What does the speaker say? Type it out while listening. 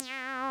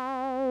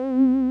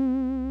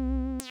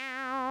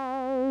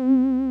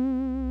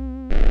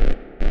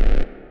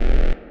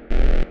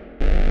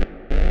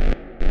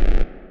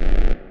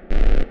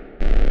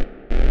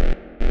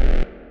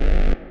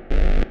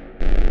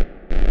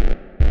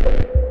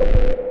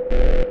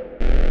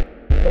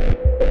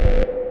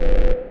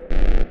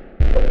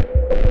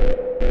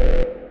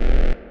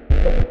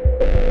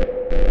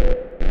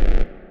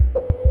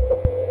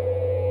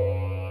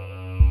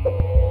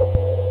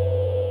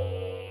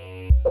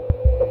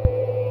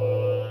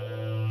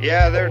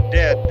Yeah, they're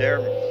dead. They're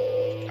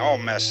all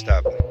messed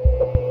up.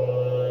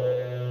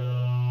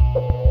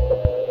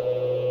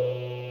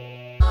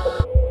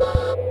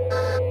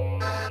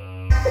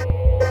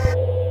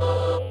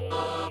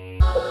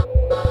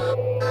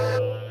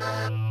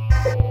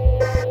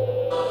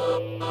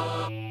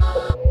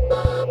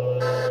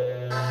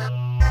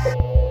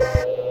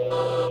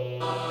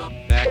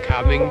 They're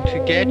coming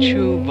to get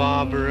you,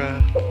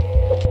 Barbara.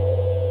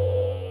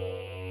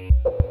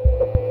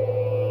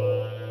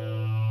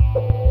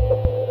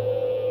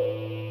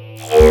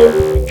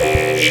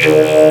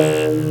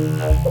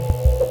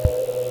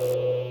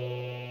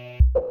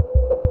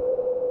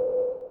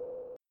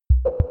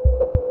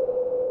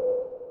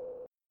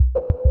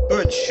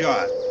 Good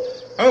shot.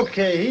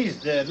 Okay, he's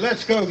dead.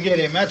 Let's go get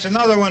him. That's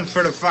another one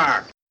for the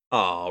fire.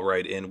 All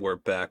right, and we're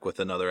back with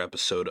another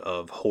episode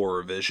of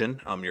Horror Vision.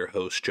 I'm your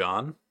host,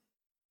 John.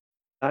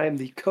 I am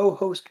the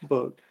co-host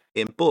Bug.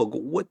 And Boog,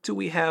 what do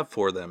we have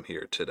for them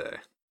here today?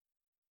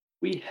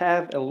 We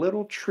have a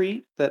little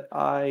treat that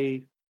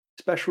I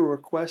special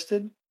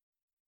requested.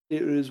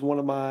 It is one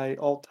of my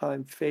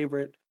all-time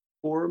favorite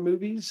horror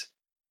movies.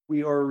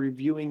 We are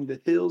reviewing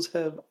The Hills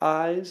Have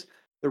Eyes,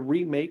 the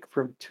remake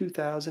from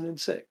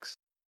 2006.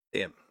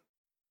 Damn.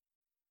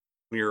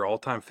 Your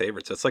all-time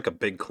favorites. That's like a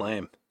big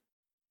claim.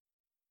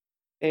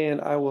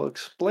 And I will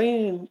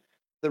explain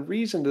the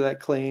reason to that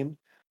claim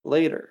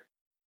later.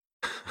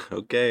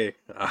 Okay,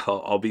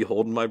 I'll be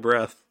holding my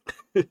breath.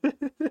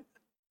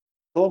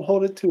 Don't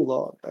hold it too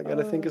long. I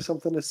gotta think of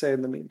something to say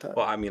in the meantime.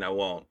 Well, I mean, I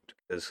won't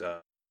because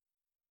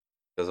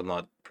I'm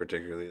not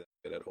particularly that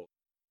good at holding,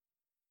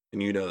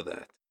 and you know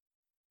that.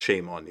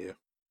 Shame on you.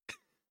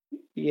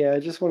 Yeah, I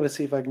just want to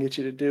see if I can get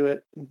you to do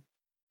it.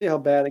 See how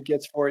bad it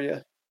gets for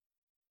you.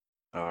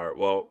 All right.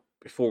 Well,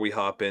 before we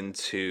hop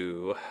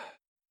into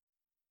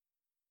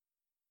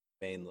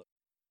main look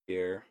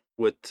here,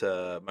 what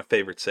my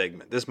favorite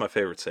segment? This is my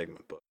favorite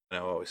segment, but I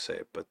always say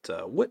it.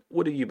 But what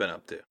have you been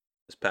up to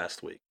this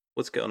past week?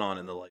 What's going on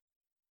in the life?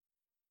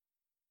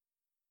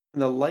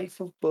 In the life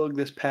of Bug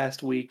this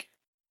past week,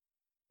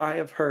 I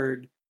have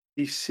heard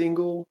the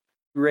single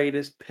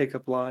greatest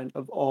pickup line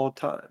of all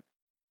time.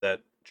 Is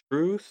that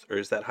truth or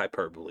is that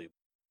hyperbole?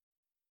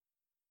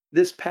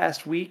 This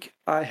past week,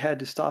 I had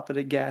to stop at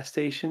a gas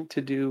station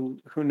to do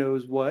who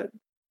knows what.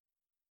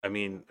 I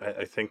mean,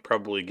 I think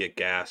probably get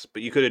gas,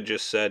 but you could have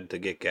just said to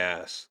get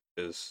gas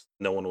because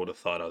no one would have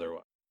thought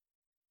otherwise.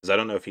 Because I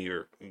don't know if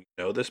you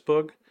know this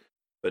book,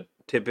 but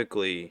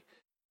typically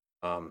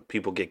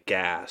people get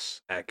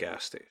gas at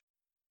gas stations.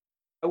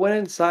 I went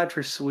inside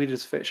for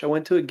Swedish fish. I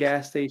went to a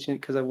gas station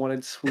because I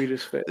wanted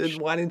Swedish Then fish.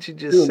 why didn't you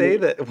just Doing say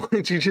it. that? Why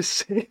didn't you just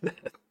say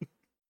that?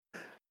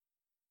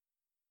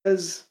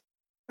 Because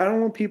I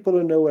don't want people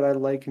to know what I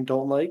like and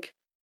don't like.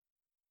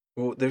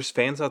 Well, there's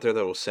fans out there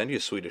that will send you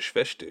Swedish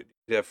fish, dude.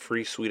 You have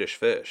free Swedish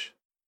fish.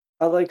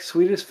 I like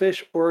Swedish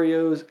fish,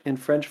 Oreos, and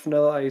French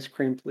vanilla ice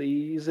cream,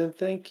 please, and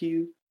thank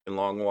you. And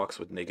long walks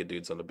with naked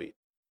dudes on the beach.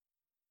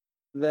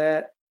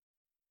 That,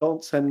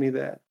 don't send me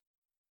that.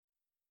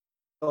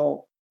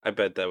 Don't. I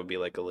bet that would be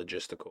like a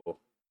logistical,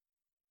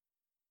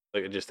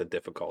 like just a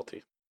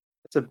difficulty.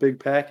 It's a big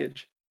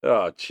package.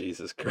 Oh,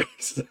 Jesus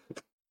Christ.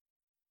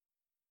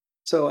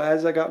 So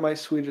as I got my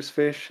Swedish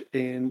fish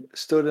and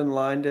stood in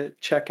line to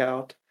check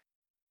out,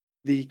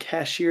 the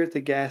cashier at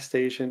the gas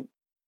station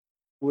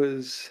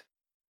was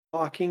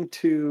talking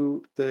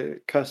to the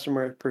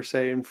customer per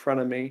se in front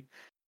of me,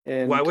 Why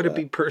and would it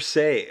be per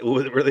se?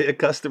 Were they a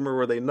customer?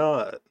 Were they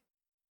not?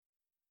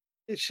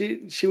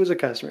 she was a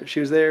customer. She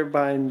was there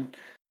buying,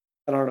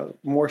 I don't know,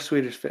 more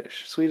Swedish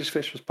fish. Swedish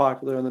fish was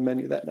popular on the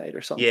menu that night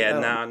or something. Yeah, I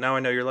don't know. now I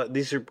know you're like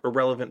these are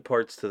irrelevant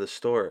parts to the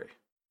story.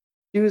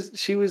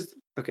 She was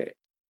okay.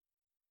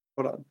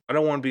 Hold on. I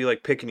don't want to be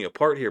like picking you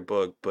apart here,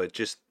 Boog, but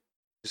just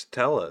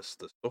tell us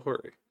the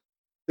story.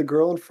 The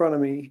girl in front of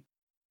me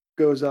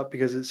goes up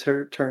because it's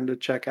her turn to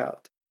check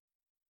out.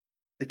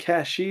 The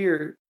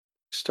cashier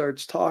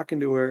starts talking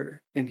to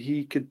her, and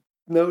he could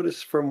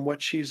notice from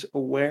what she's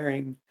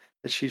wearing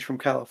that she's from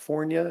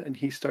California, and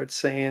he starts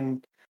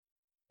saying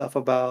stuff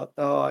about,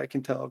 "Oh, I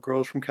can tell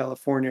girls from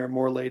California are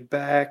more laid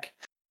back."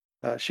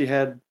 She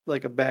had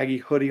like a baggy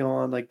hoodie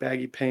on, like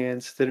baggy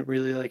pants, didn't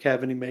really like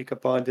have any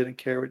makeup on, didn't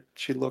care what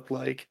she looked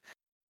like.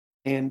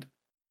 And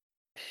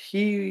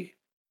he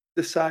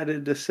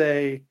decided to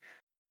say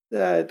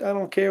that I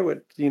don't care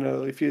what,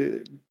 if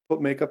you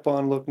put makeup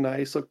on, look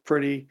nice, look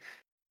pretty.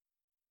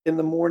 In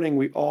the morning,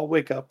 we all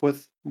wake up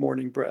with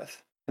morning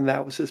breath. And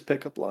that was his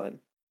pickup line.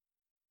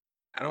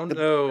 I don't The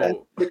best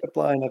know. pickup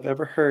line I've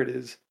ever heard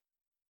is,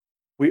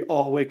 we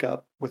all wake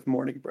up with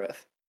morning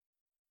breath.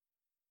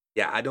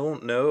 Yeah, I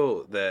don't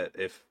know that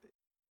if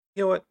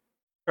you know what.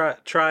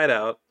 Try it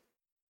out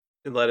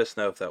and let us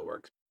know if that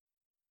works.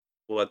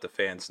 We'll let the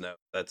fans know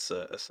that's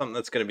something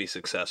that's going to be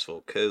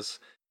successful because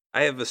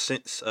I have a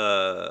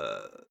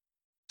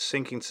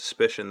sinking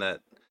suspicion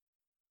that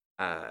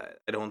I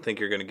don't think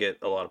you're going to get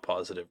a lot of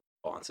positive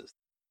responses.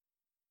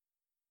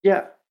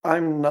 Yeah,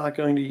 I'm not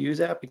going to use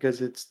that because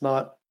it's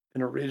not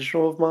an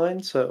original of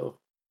mine. So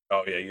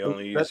Oh yeah, you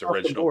only use that's off the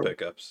original board.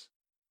 pickups.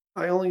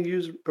 I only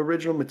use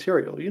original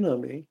material. You know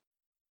me.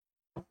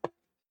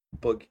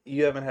 But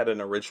you haven't had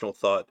an original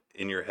thought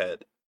in your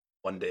head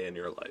one day in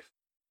your life.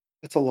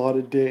 It's a lot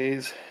of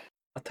days.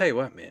 I'll tell you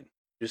what, man.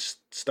 Just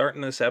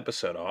starting this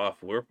episode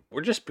off, we're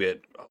just we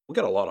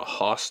got a lot of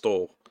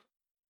hostile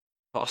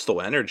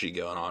energy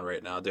going on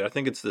right now, dude. I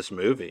think it's this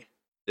movie.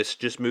 This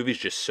just movie's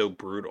just so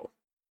brutal.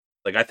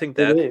 Like I think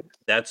It is.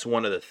 that's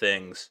one of the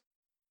things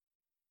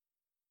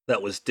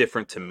that was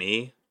different to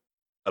me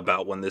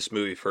about when this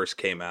movie first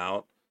came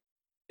out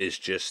is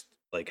just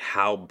like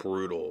how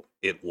brutal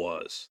it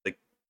was. Like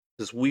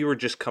because we were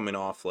just coming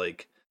off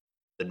like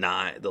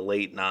the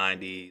late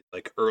 '90s,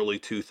 like early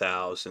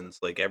 2000s,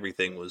 like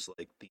everything was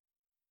like the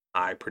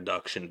high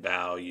production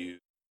value,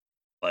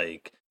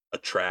 like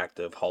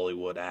attractive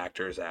Hollywood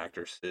actors,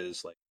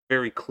 actresses, like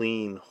very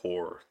clean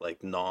horror,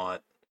 like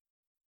not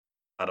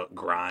I don't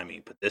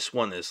grimy, but this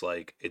one is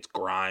like it's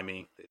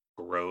grimy, it's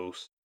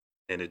gross,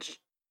 and it's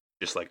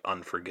just like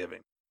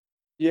unforgiving.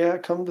 Yeah,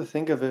 come to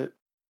think of it,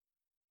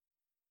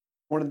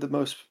 one of the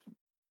most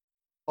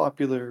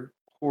popular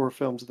horror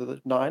films of the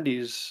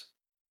 90s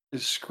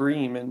is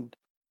Scream, and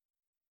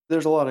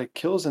there's a lot of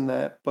kills in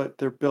that, but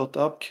they're built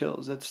up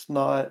kills. It's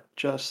not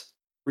just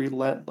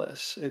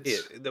relentless. Yeah,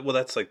 It's well,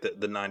 that's like the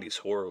 '90s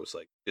horror was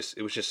like just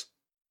it was just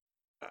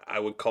I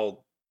would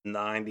call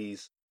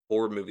 '90s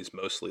horror movies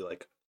mostly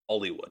like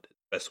Hollywood.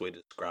 Best way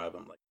to describe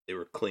them, like they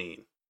were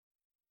clean,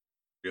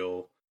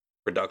 real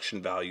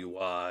production value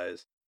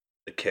wise,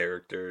 the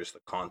characters, the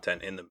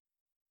content in them.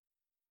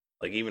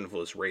 Like even if it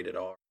was rated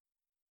R,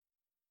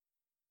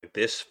 like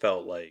this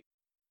felt like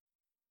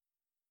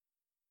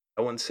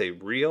I wouldn't say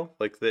real.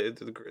 Like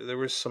there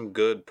was some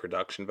good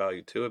production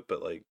value to it,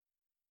 but like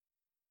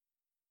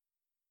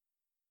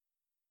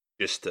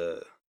just uh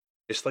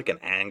just like an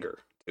anger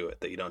to it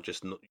that you don't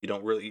you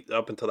don't really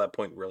up until that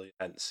point really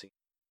hadn't seen.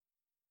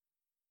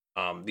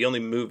 The only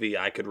movie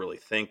I could really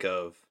think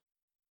of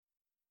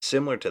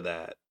similar to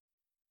that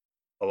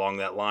along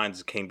that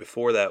lines came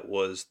before that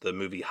was the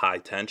movie High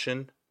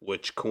Tension,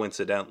 which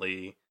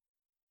coincidentally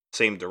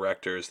same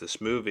director as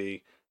this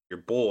movie. Your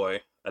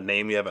boy, a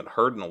name you haven't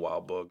heard in a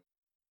while, Boog,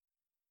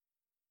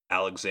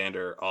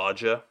 Alexander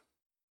Aja.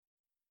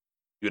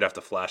 You'd have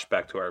to flash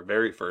back to our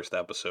very first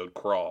episode,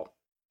 Crawl.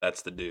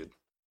 That's the dude.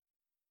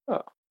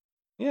 oh,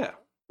 Yeah,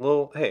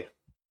 little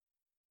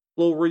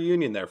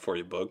reunion there for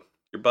you, Boog.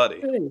 Your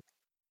buddy. hey,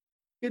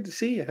 good to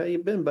see you. How you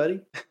been,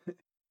 buddy?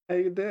 How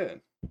you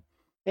doing?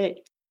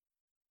 Hey,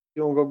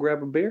 you want to go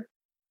grab a beer?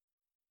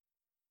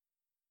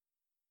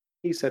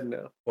 He said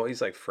no. Well,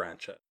 he's like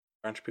French.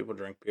 French people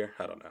drink beer.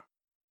 I don't know.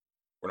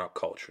 We're not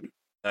cultured.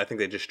 I think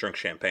they just drink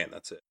champagne.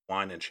 That's it.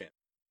 Wine and champagne.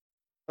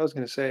 I was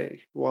gonna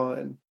say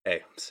wine.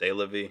 Hey, c'est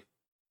la vie.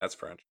 That's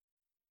French.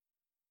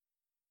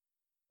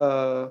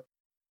 Uh,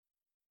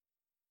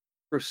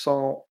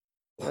 croissant.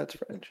 That's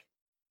French.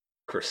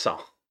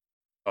 Croissant.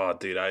 Oh,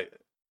 dude, I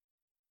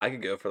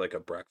could go for like a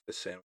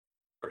breakfast sandwich.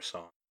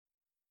 Croissant.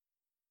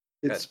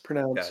 It's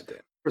pronounced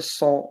Goddamn.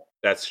 croissant.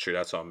 That's true.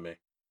 That's on me.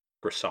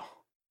 Croissant.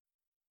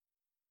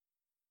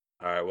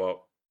 All right.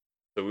 Well,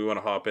 so we want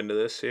to hop into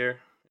this here,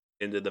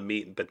 into the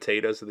meat and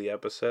potatoes of the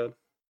episode.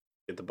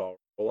 Get the ball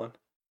rolling.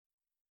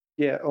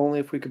 Yeah, only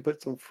if we could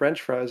put some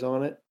French fries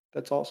on it.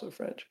 That's also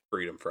French.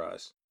 Freedom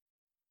fries.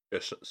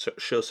 Just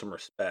show some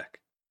respect.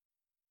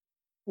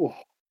 Whoa.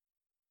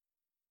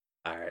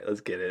 All right,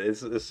 let's get it.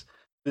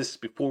 This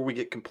before we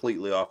get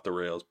completely off the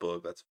rails,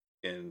 Boog. Let's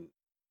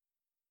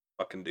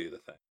fucking do the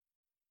thing.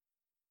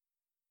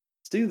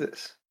 Let's do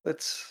this.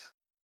 Let's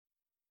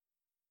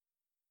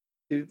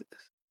do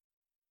this.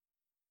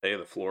 Hey,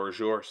 the floor is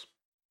yours.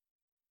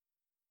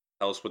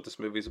 Tell us what this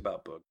movie's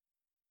about, Boog.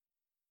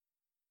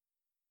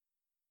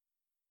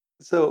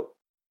 So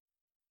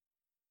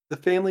the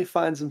family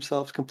finds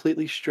themselves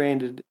completely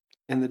stranded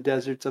in the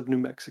deserts of New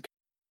Mexico.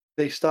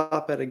 They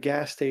stop at a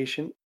gas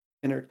station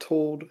and are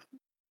told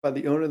by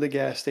the owner of the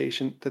gas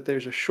station that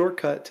there's a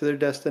shortcut to their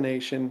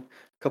destination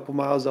a couple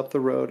miles up the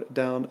road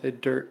down a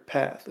dirt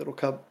path. It'll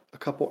cut a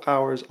couple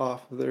hours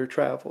off of their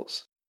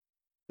travels.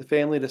 The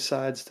family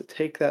decides to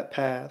take that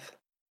path,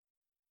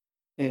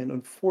 and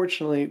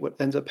unfortunately, what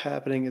ends up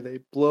happening is they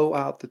blow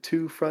out the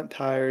two front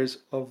tires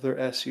of their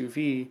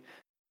SUV,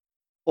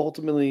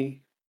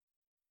 ultimately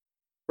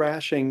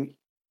crashing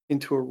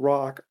into a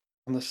rock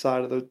on the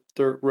side of the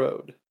dirt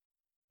road,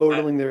 I,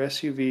 totaling their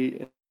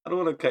SUV. I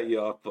don't want to cut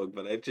you off, Boog,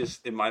 but it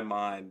just in my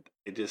mind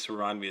it just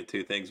reminded me of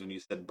two things when you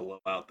said blow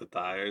out the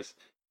tires.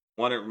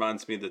 One, it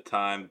reminds me of the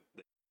time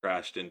they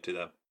crashed into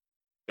that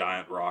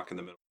giant rock in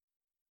the middle.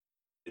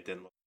 It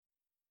didn't look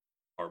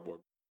like cardboard.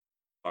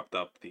 Fucked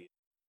up the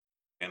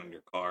fan on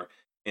your car.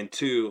 And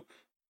two,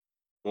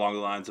 along the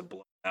lines of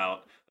blowing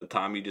out, the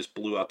time you just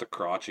blew out the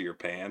crotch of your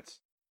pants.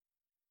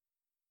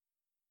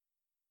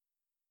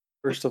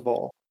 First of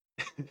all,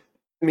 to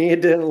me,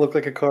 it didn't look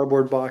like a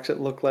cardboard box. It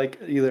looked like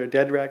either a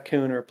dead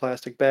raccoon or a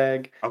plastic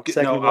bag.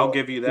 Second of I'll all,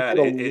 give you it that.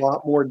 did a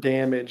lot more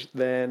damage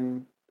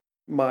than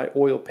my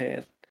oil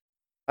pan.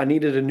 I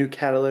needed a new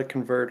catalytic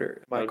converter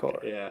in my Okay, car.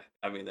 yeah.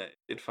 I mean, that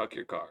it'd fuck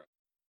your car.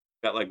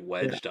 Got like Yeah.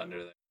 wedged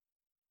under there.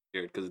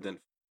 weird because it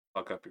didn't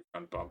fuck up your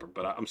front bumper.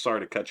 But I'm sorry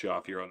to cut you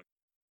off. You're on.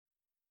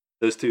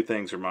 Those two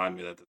things remind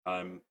me that the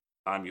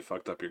time you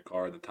fucked up your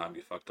car, and the time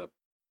you fucked up.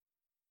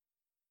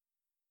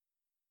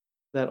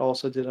 That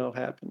also did not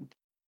happen.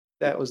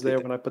 That was there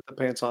when I put the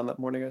pants on that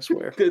morning, I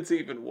swear. That's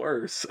even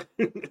worse.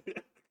 I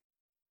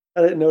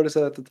didn't notice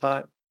that at the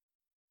time.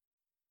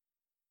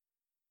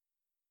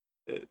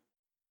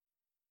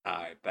 All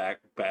right, back,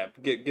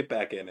 get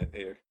back in it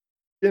here.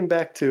 Getting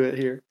back to it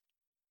here.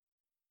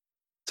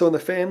 So when the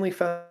family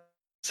found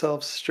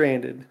themselves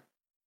stranded,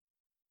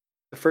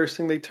 the first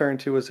thing they turned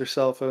to was their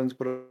cell phones,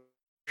 but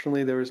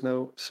unfortunately there was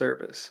no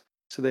service.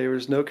 So there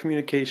was no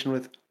communication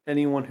with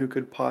anyone who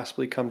could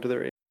possibly come to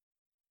their aid.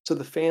 So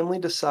the family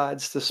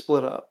decides to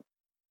split up.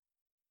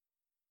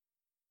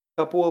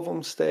 A couple of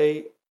them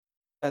stay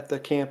at the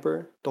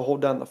camper to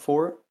hold down the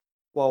fort,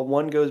 while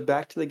one goes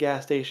back to the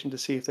gas station to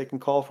see if they can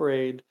call for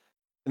aid,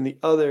 and the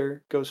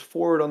other goes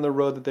forward on the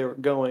road that they were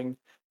going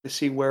to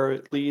see where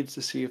it leads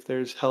to see if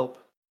there's help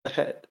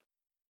ahead.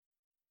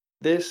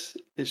 This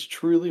is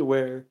truly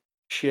where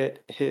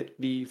shit hit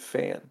the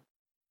fan.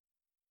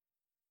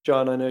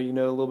 John, I know you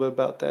know a little bit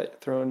about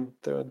that, throwing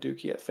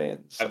dookie at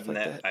fans, stuff like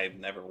that. I've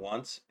never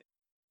once.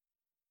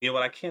 You know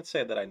what? I can't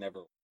say that I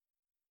never,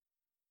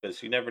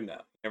 because you never know.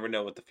 You never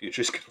know what the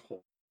future's gonna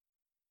hold.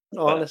 An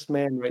But honest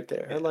man right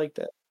there. I yeah, like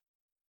that.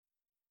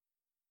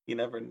 you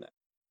never know.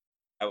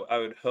 I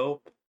would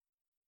hope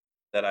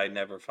that I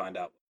never find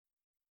out.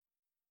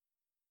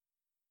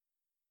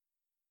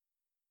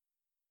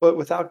 But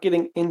without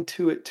getting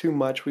into it too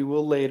much, we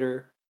will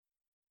later.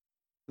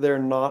 They're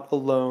not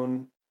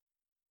alone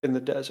in the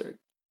desert.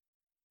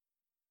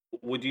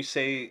 Would you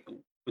say?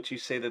 Would you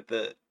say that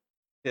the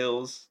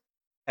hills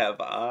have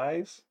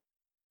eyes?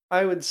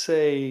 I would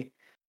say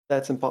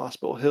that's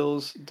impossible.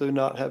 Hills do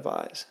not have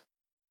eyes.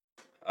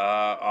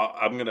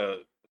 I'm gonna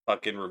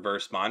fucking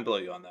reverse mind blow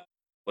you on that.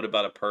 What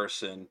about a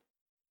person,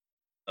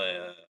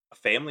 a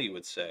family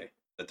would say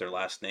that their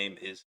last name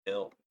is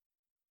Hill,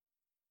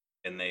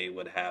 and they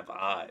would have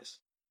eyes.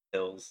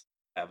 Hills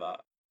have eyes.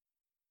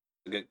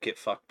 Get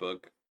fucked,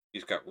 Boog.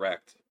 He's got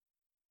wrecked.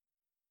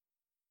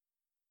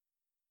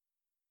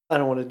 I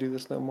don't want to do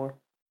this no more.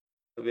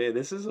 Man,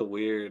 this is a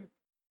weird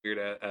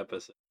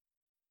episode.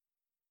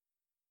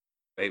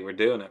 Hey, we're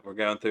doing it. We're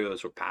going through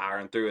this. We're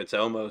powering through. It's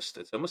almost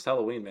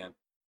Halloween, man.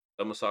 It's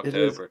almost It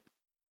is. October.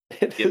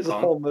 It Get is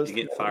pumped? almost You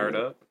getting fired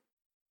Halloween. up?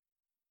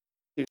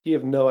 Dude, you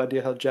have no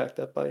idea how jacked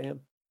up I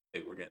am.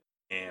 Hey, we're getting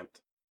amped.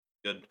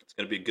 Good. It's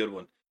gonna be a good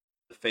one.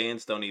 The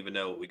fans don't even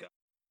know what we got.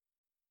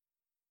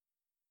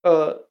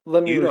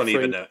 Let me You don't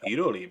even rephrase. know. You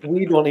don't even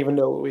We know. don't even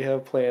know what we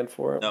have planned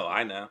for him. No,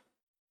 I know.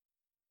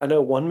 I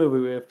know one movie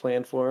we have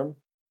planned for him,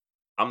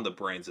 I'm the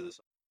brains of this.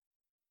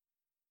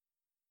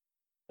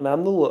 and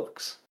I'm the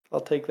looks.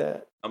 I'll take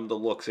that. I'm the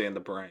looks and the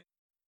brain.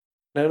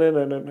 No, no,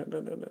 no, no, no, no,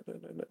 no, no, no,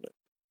 no, no,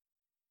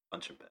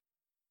 Bunch of bad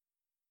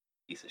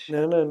piece of shit.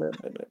 no, no, no,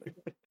 no, no,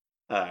 no.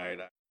 All right.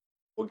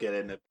 We'll get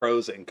into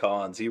pros and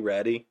cons. You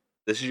ready?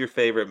 This is your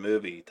favorite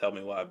movie. Tell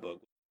me why, Boog.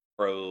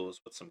 Pros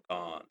with some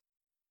cons.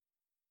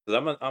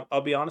 Because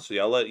I'll be honest with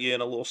you. I'll let you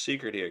in a little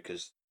secret here.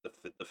 Because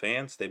the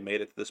fans, they made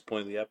it to this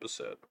point of the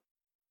episode.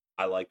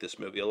 I like this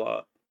movie a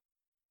lot.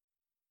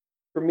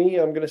 For me,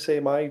 I'm gonna say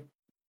my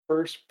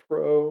first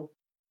pro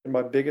and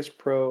my biggest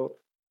pro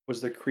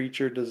was the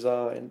creature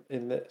design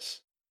in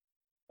this.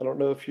 I don't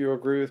know if you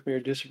agree with me or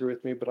disagree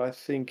with me, but I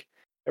think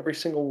every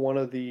single one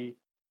of the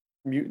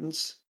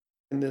mutants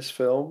in this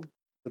film,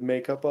 the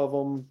makeup of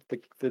them,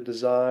 the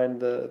design,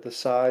 the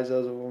size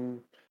of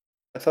them,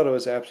 I thought it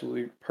was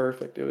absolutely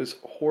perfect. It was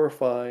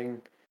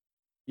horrifying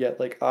yet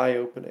like eye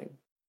opening.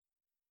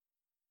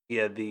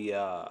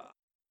 Yeah,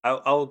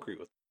 I'll agree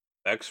with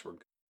X were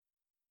good.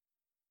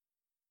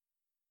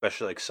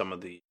 Especially like some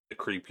of the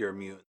creepier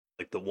mutants.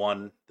 Like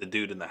the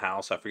dude in the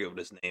house, I forget what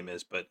his name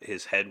is, but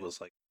his head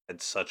was like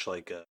had such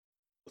like a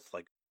with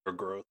like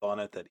growth on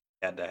it that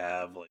he had to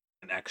have like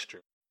an extra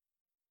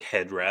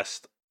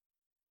headrest.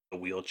 The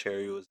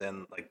wheelchair he was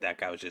in, like that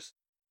guy was just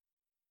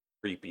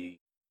creepy,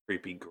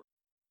 creepy.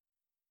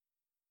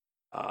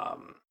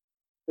 Um,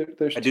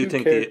 There's I do two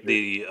think characters.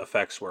 the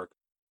effects work.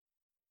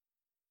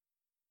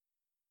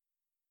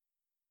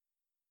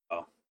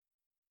 Oh,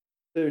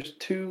 There's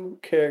two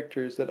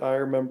characters that I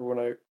remember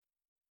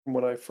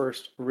when I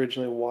first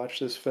originally watched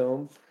this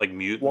film. like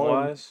mutant One,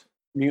 wise,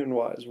 mutant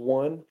wise.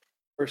 One,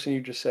 person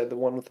you just said, the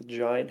one with the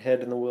giant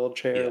head in the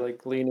wheelchair, yeah,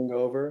 like leaning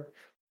over.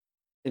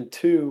 And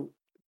two,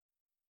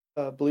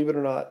 believe it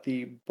or not,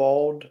 the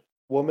bald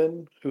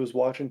woman who was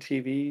watching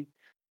TV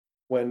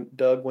when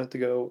Doug went to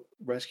go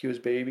rescue his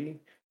baby.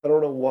 I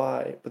don't know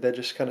why, but that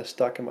just kind of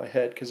stuck in my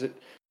head because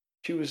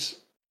she was,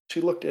 she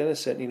looked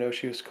innocent.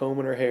 She was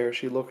combing her hair.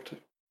 She looked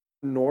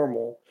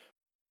normal.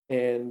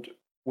 And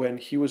when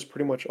he was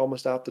pretty much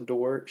almost out the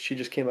door, she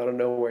just came out of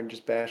nowhere and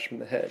just bashed him in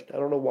the head. I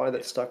don't know why yeah,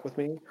 that stuck with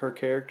me, her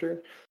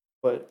character,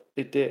 but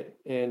it did.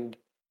 And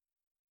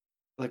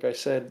like I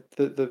said,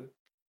 the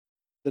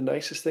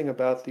nicest thing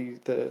about the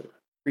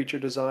creature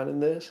design in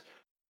this,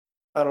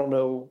 I don't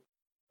know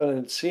I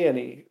didn't see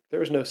any.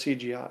 There was no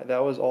CGI.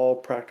 That was all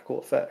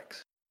practical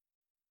effects.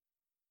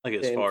 Like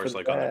as And far for as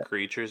like on the that,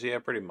 creatures, yeah,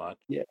 pretty much.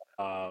 yeah,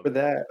 Um, for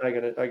that I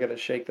gotta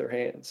shake their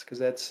hands because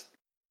that's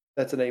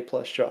an A+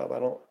 job.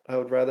 I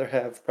would rather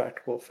have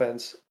practical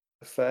offense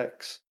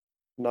effects,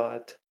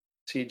 not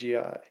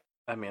CGI.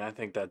 I mean, I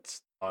think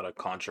that's not a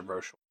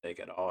controversial take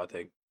at all. I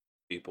think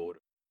people would.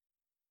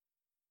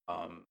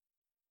 Um,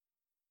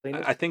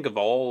 I Cleanest? think of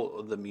all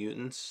of the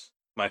mutants,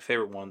 my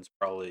favorite one's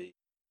probably.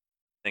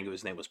 I think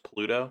his name was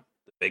Pluto,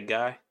 the big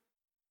guy.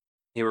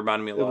 He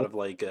reminded me a It lot was of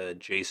like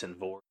Jason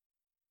Voorhees,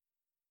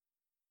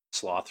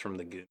 Sloth from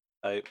the Goon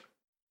type.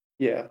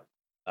 yeah.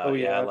 Oh, Yeah,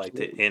 yeah, I liked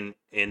it, absolutely.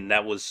 and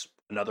that was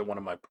another one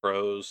of my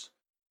pros.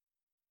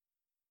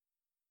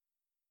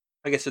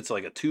 I guess it's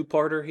like a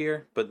two-parter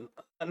here, but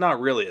not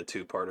really a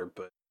two-parter.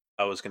 But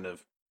I was gonna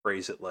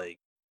phrase it like,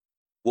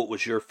 "What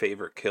was your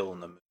favorite kill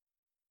in the movie?"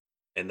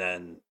 And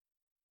then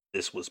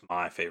this was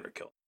my favorite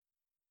kill.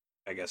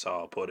 I guess how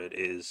I'll put it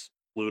is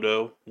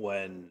Pluto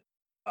when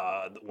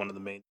one of the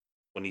main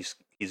when he's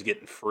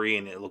getting free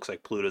and it looks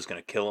like Pluto's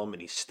gonna kill him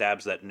and he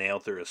stabs that nail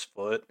through his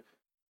foot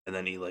and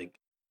then he like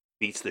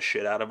beats the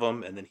shit out of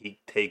him and then he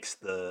takes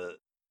the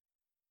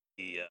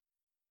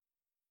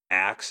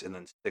axe and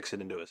then sticks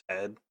it into his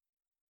head.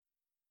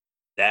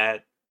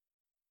 That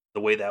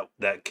the way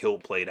that kill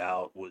played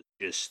out was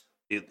just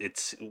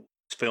it's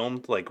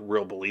filmed like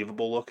real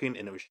believable looking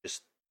and it was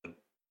just the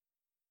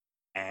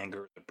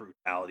anger, the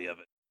brutality of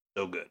it,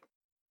 so good.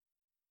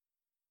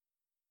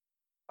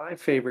 My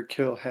favorite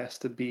kill has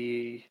to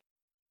be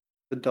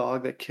the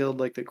dog that killed,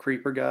 like, the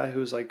creeper guy who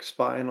was, like,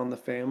 spying on the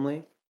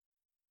family.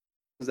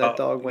 'Cause that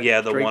dog went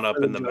Yeah, the straight one for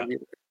up the in the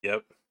jugular,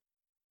 Yep.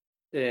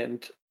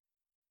 and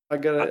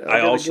I, I I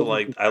gotta also give him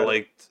some I credit.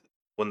 liked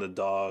when the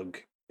dog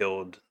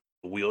killed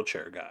the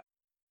wheelchair guy.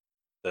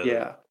 The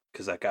Yeah,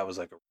 because that guy was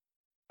like a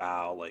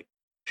foul like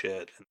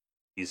shit, and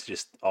he's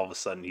just all of a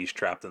sudden he's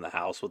trapped in the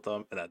house with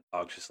them, and that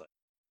dog's just like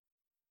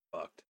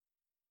fucked.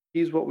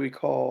 he's what we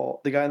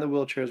call the guy in the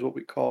wheelchair is what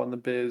we call in the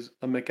biz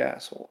a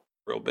McAsshole.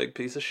 Real big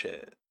piece of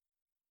shit.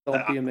 Don't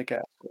I, be a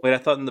McAsshole. wait, I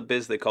thought in the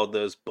biz they called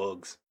those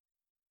bugs.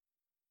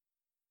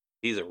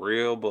 He's a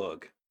real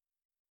bug.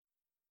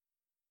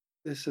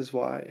 This is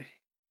why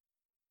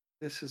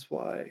this is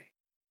why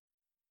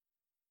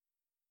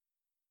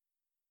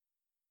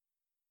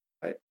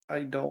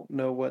I don't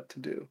know what to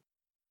do.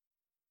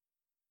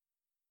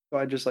 Do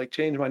I just, like,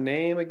 change my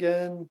name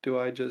again? Do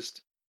I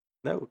just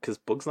No, because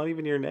bug's not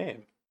even your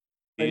name.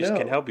 I You just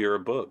can't know. help you're a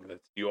bug.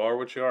 You are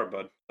what you are,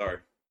 bud.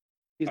 Sorry.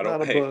 He's I don't.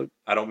 not a Hey, bug.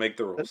 I don't make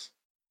the That rules.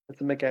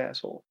 that's a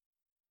McAsshole.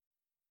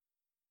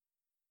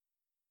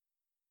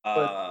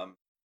 But Um.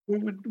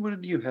 what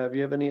did you have?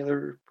 You have any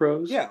other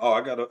pros? Yeah. Oh,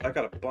 I got a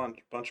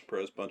bunch of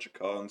pros, bunch of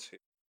cons here.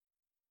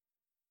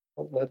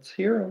 Well, let's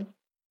hear 'em.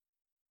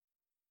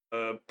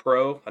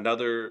 Pro,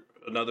 another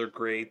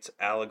great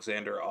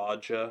Alexander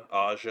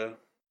Aja,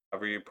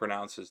 however you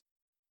pronounce his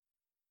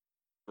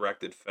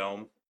directed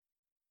film.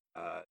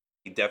 Uh,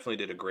 he definitely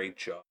did a great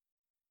job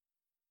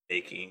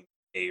making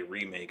a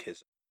remake.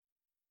 His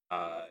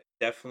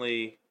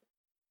definitely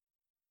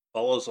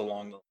follows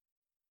along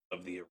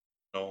of the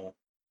original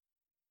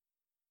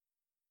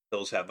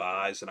Hills Have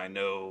Eyes, and I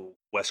know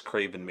Wes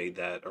Craven made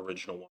that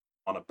original one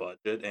on a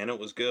budget, and it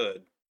was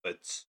good.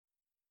 But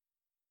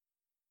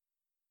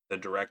the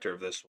director of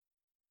this one,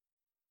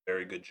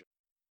 very good job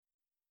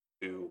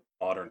to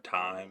modern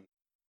time.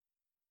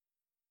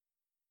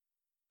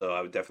 So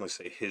I would definitely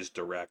say his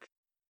direct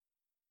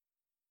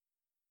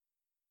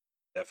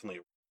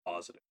definitely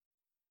positive.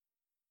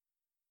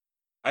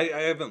 I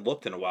haven't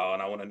looked in a while,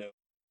 and I want to know if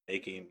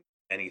making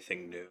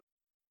anything new.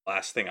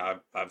 Last thing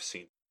I've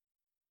seen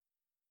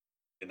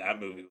in that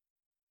movie,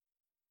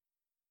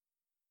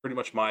 pretty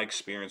much my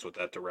experience with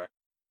that director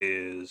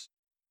is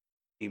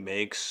he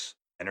makes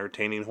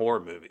entertaining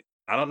horror movies.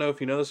 I don't know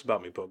if you know this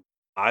about me, but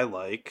I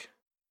like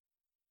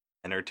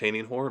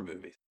entertaining horror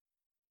movies.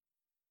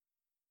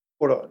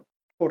 Hold on.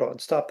 Hold on.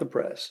 Stop the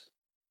press.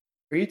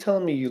 Are you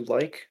telling me you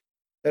like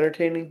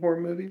entertaining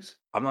horror movies?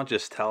 I'm not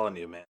just telling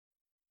you, man.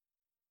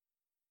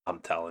 I'm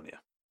telling I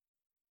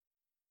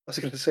was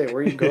gonna say,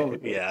 where are you going you.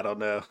 with Yeah, this? I don't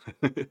know.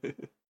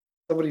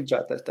 Somebody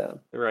jot that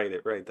down.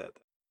 Write that.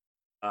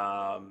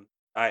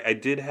 I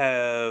did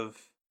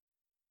have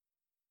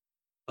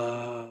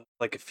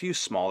like a few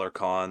smaller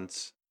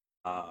cons.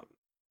 Um,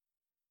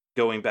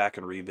 going back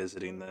and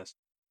revisiting this,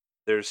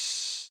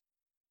 there's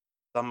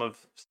some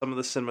of the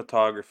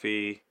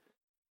cinematography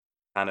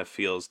kind of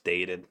feels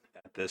dated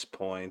at this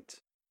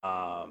point.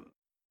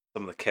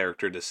 Some of the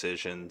character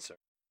decisions are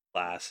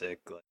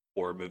classic like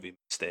horror movie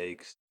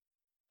mistakes.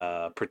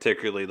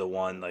 Particularly the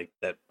one like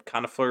that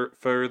kind of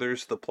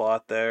furthers the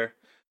plot there,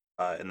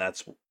 and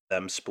that's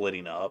them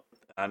splitting up.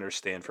 I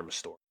understand from a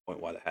story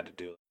point why they had to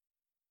do it.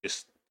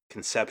 Just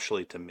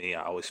conceptually, to me,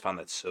 I always found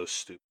that so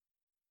stupid.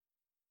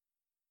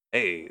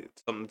 Hey,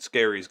 something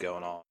scary's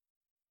going on.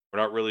 We're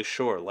not really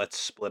sure. Let's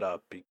split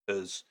up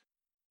because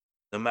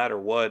no matter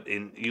what,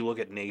 and you look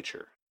at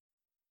nature,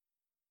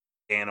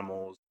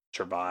 animals,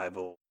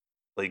 survival,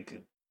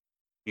 like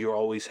you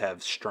always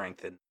have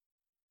strength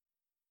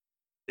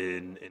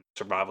in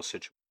survival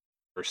situation.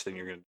 First thing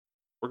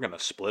we're gonna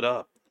split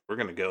up. We're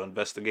gonna go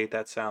investigate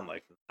that sound.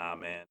 Like, nah,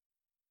 man,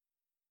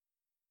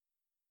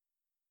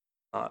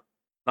 not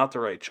not the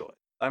right choice.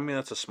 I mean,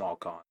 that's a small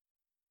con.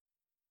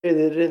 Hey,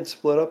 they didn't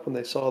split up when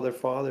they saw their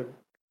father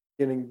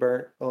getting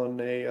burnt on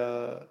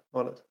a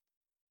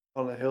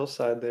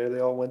hillside there. They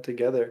all went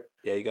together.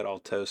 Yeah, you got all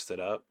toasted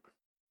up.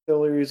 The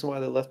only reason why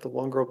they left the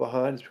one girl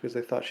behind is because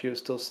they thought she was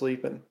still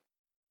sleeping.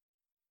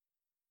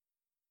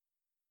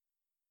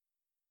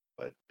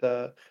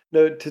 But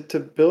no, to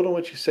build on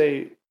what you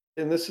say,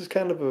 and this is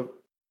kind of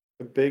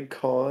a big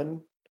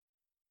con,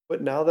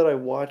 but now that I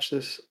watch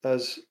this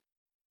as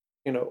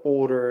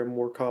older and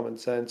more common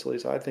sense, at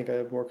least I think I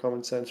have more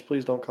common sense.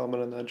 Please don't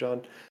comment on that,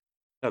 John.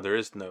 No, there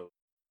is no.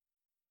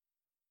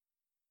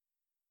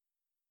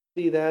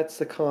 See, that's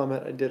the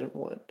comment I didn't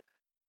want.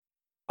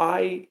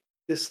 I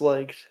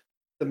disliked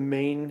the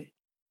main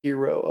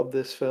hero of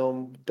this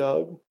film,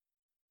 Doug.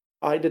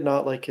 I did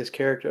not like his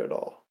character at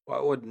all. Well,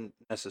 I wouldn't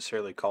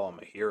necessarily call him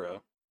a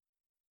hero,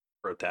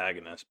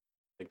 protagonist.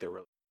 I think they're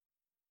really.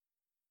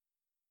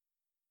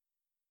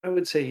 I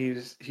would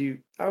say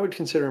I would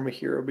consider him a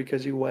hero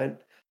because he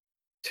went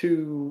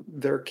to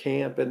their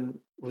camp and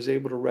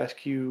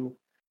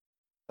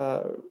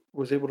uh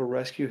was able to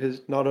rescue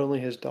his not only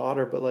his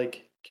daughter but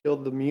like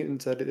killed the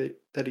mutants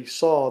that he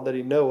saw that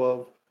he know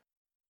of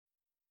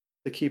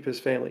to keep his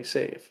family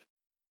safe.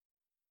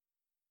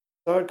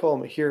 So I'd call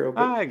him a hero,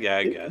 but I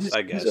guess.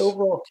 I his guess.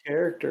 overall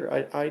character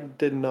I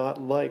did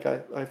not like.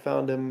 I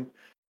found him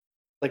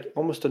like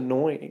almost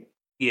annoying,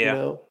 you Yeah,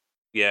 know?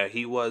 yeah.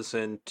 He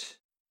wasn't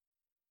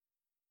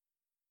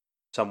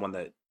someone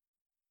that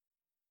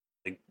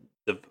like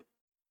the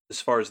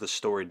as far as the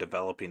story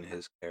developing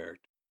his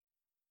character,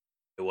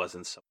 it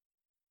wasn't some.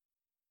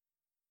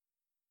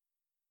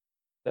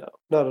 No,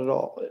 not at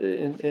all.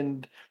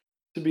 And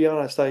to be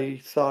honest, I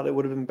thought it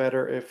would have been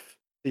better if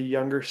the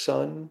younger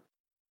son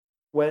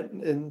went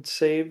and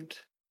saved,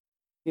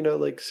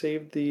 like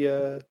saved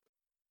the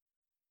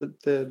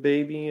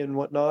baby and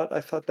whatnot.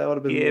 I thought that would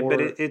have been Yeah, but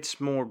more.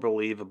 it's more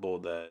believable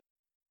that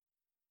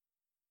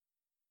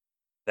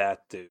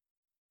that dude,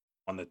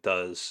 one that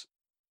does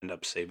end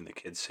up saving the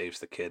kid, saves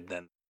the kid,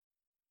 then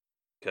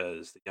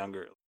because the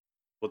younger,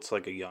 what's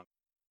like a young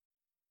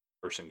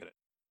person gonna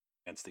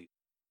against the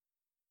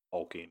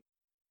hulking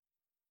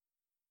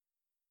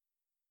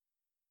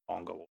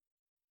Mongol?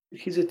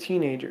 He's a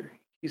teenager.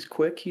 He's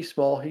quick. He's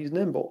small. He's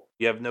nimble.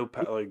 You have no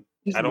He- like.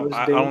 He's I the don't. most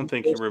I don't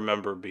think you dangerous.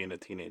 remember being a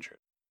teenager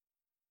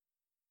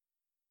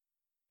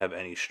have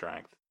any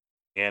strength,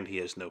 and he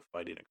has no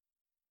fighting.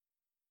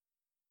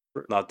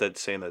 Not that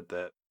saying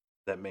that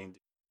main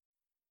dude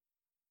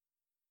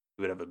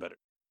would have a better.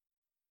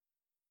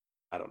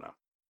 I don't know.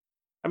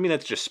 I mean,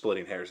 that's just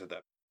splitting hairs at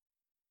that.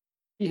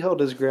 He held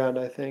his ground,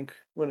 I think,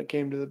 when it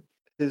came to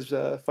his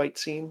fight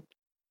scene.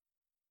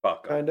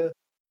 Fuck up. Kinda.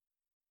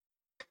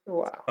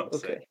 Wow. I'll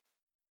say. Okay.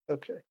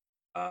 Okay.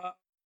 Uh,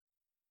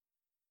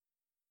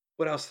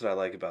 what else did I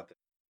like about this?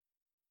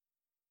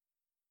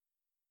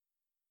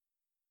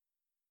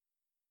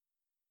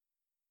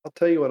 I'll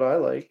tell you what I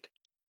liked.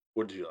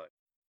 What did you like?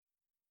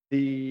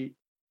 The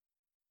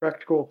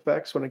practical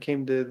effects when it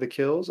came to the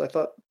kills. I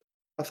thought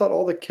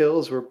all the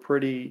kills were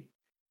pretty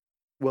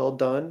well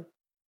done,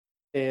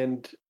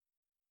 and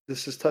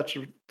this is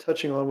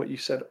touching on what you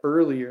said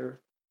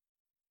earlier.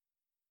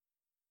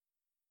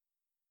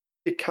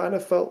 It kind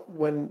of felt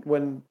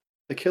when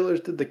the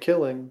killers did the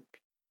killing,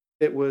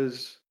 it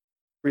was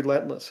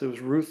relentless. It was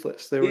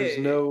ruthless. There was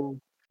Yeah, no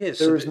yeah. there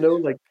So was no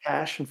like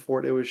passion for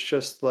it. It was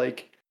just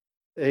like,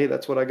 hey,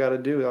 that's what I got to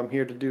do. I'm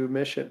here to do a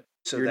mission.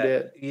 You're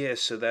dead.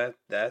 so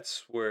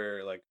that's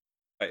where like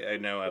I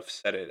know I've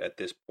said it at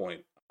this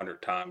point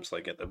 100 times,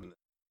 like at the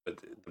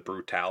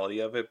brutality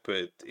of it,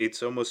 but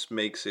it's almost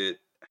makes it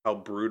how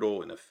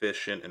brutal and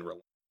efficient and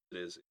relentless it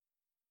is.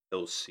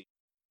 Those scenes,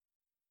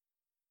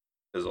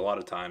 because a lot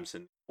of times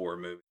in horror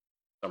movies,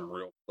 some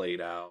real played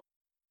out,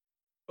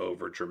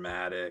 over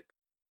dramatic,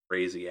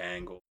 crazy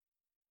angle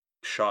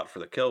shot for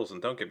the kills.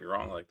 And don't get me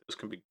wrong, like those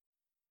can be,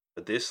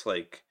 but this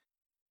like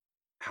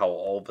how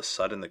all of a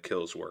sudden the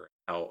kills were,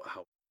 how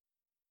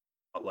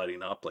not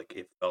letting up, like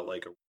it felt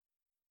like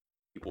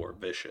people were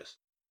vicious.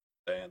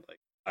 And like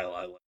I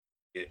like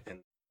it, and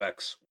the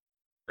effects were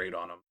great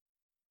on them.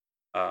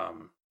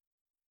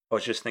 I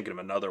was just thinking of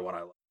another one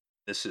I like.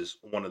 This is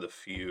one of the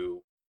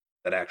few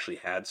that actually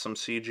had some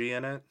CG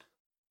in it.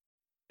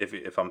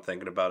 If I'm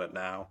thinking about it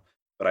now,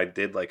 but I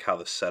did like how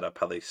the setup,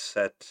 how they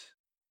set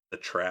the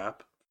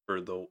trap for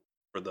the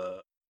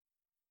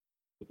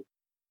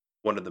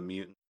one of the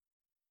mutants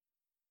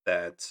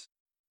that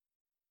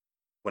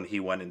when he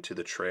went into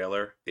the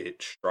trailer,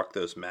 it struck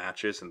those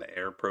matches and the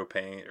air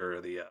propane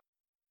or the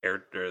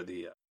air or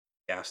the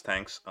gas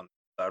tanks on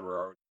the side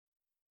were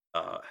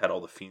already had all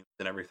the fumes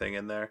and everything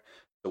in there.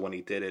 So when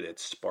he did it, it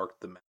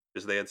sparked the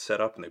matches they had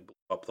set up, and they blew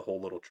up the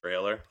whole little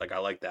trailer. Like I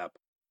like that,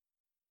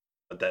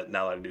 but that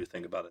now that I do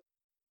think about it,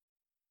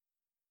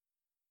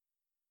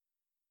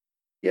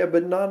 Yeah,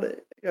 but not.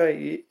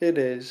 It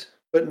is.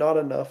 but not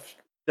enough.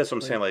 That's what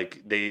I'm saying. Like,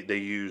 Like they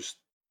used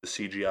the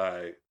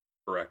CGI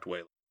correct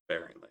way,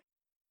 sparingly,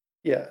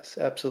 yes,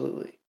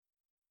 absolutely,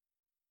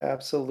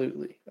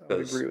 absolutely. I would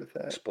because agree with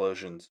that.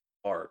 explosions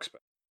are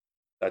expensive.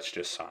 That's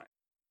just science.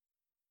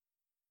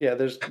 Yeah,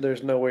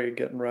 there's no way of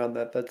getting around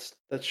that. That's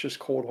just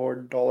cold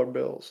hard dollar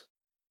bills.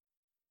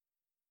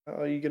 How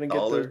are you gonna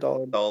get those Dollar,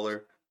 dollar?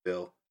 dollar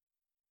bill.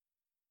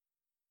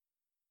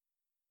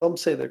 Some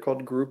say they're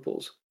called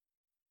grouples.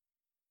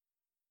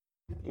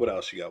 What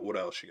else you got? What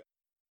else you got?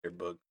 Your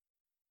book.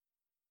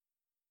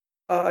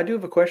 I do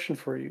have a question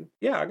for you.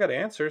 Yeah, I got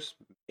answers.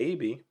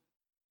 Maybe.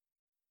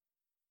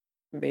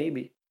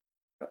 Maybe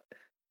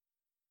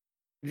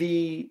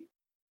the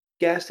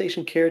gas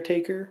station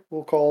caretaker,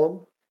 we'll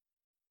call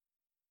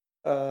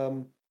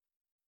him.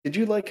 Did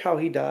you like how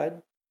he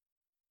died?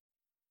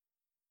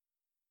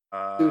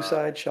 Uh,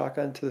 Suicide,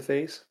 shotgun to the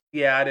face.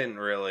 yeah, I didn't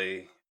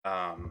really.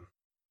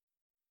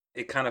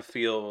 It kind of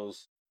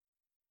feels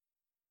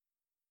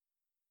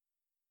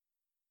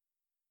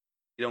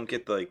you don't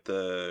get like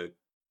the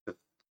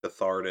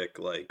cathartic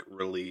like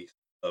release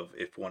of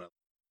if one of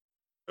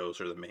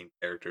those or the main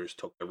characters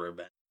took the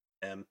revenge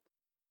on him.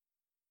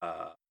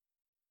 Uh,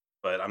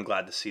 but I'm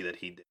glad to see that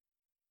he did.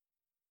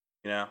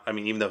 I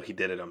mean, even though he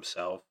did it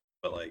himself,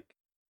 but like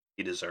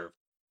he deserved.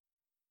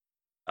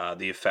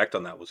 The effect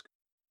on that was good.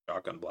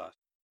 Shotgun blast.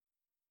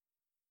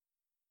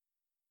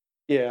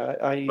 Yeah,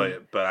 I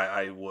But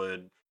I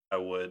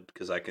would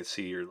because I can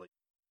see your like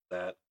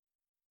that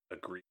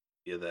agree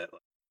with you that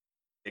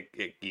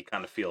like, you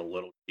kind of feel a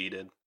little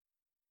cheated,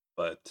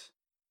 but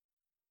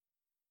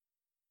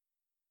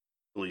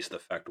at least the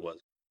effect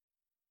was.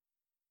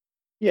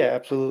 yeah,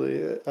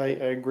 absolutely. I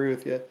agree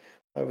with you.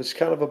 I was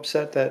kind of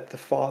upset that the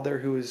father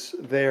who was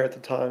there at the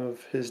time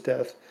of his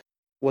death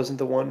wasn't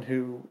the one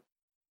who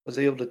was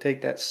able to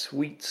take that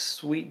sweet,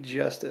 sweet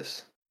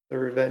justice, the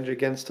revenge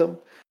against him.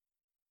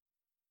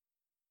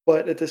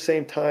 But at the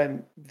same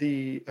time,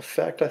 the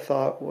effect I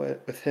thought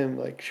with him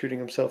like shooting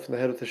himself in the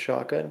head with a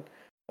shotgun,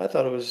 I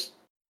thought it was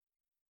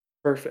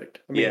perfect.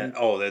 I Yeah. mean,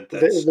 Oh, it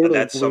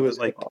literally that's blew something his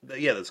head like off.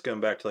 yeah. That's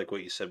going back to like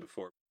what you said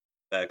before,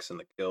 effects and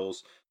the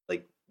kills,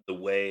 like the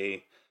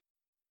way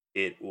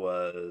it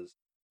was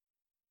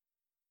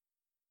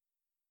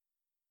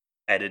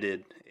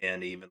edited,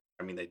 and even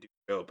I mean they do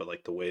show it, but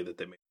like the way that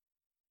they made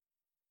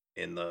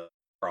in the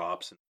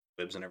props and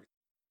webs and everything.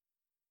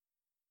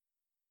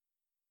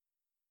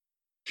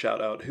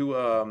 Shout out who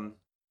you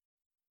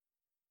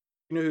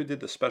know who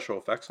did the special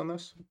effects on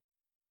this?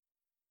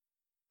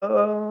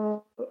 Uh,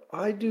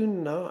 I do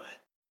not.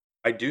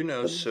 I do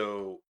know. Um,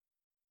 So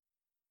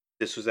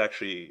this was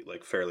actually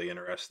like fairly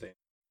interesting.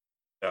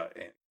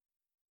 And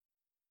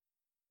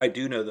I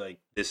do know that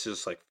like this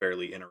is like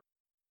fairly interesting.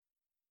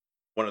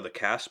 One of the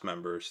cast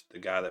members, the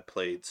guy that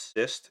played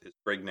Sist, is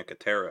Greg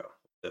Nicotero,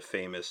 the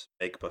famous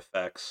makeup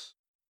effects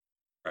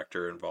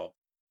director involved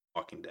in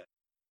Walking Dead.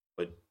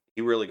 But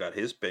he really got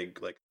his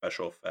big like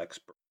special effects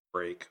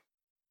break.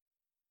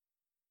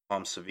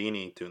 Tom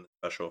Savini doing the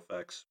special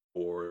effects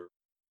for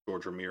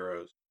George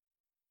Romero's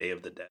Day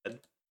of the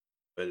Dead,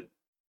 but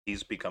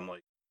he's become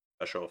like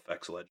special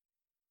effects legend.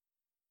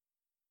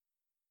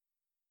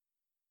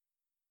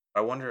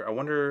 I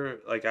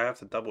wonder, like I have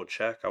to double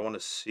check. I want to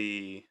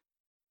see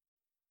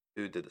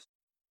who did this.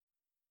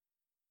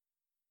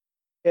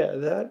 yeah,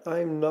 that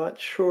I'm not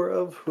sure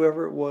of.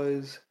 Whoever it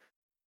was,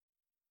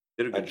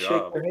 Did a good I'd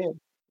shake job. their hand.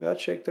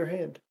 I'd shake their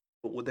hand.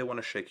 What would they want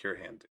to shake your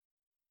hand to?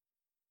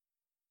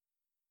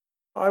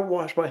 I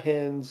wash my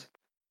hands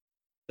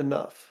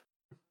enough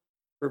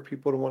for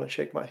people to want to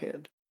shake my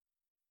hand.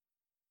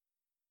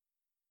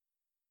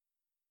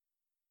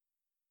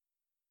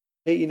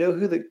 Hey, you know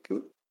who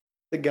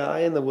the guy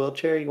in the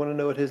wheelchair? You want to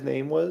know what his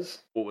name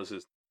was? What was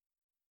his?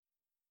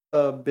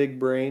 Big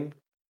Brain.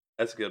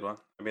 That's a good one.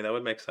 I mean, that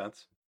would make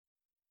sense.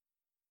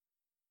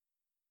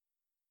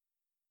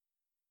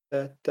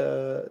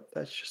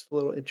 That's just a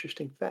little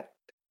interesting fact.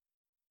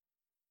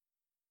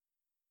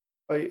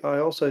 I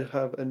also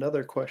have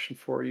another question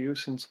for you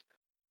since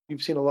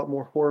you've seen a lot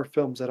more horror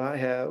films than I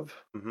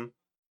have. Hmm.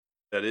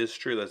 That is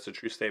true. That's a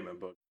true statement,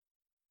 book.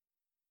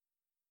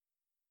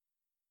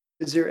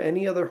 Is there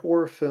any other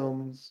horror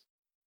films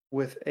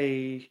with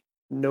a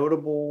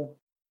notable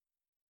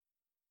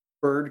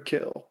bird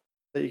kill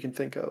that you can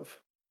think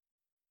of?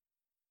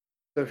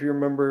 So if you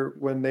remember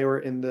when they were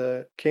in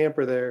the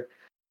camper there,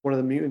 one of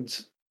the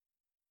mutants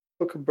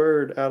took a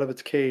bird out of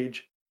its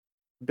cage,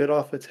 bit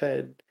off its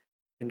head,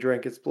 and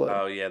drank its blood.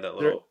 Oh yeah, There,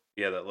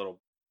 that little.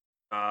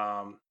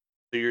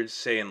 So you're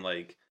saying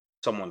like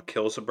someone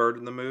kills a bird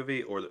in the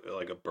movie, or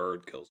like a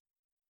bird kills?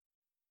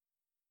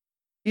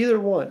 either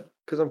one,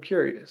 because I'm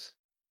curious.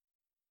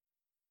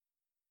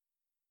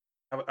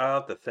 I'll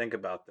have to think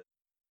about this.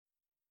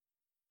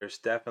 There's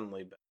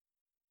definitely been.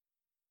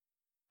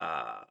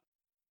 Uh,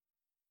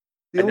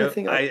 The I only know.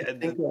 thing I can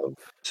think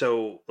of,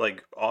 So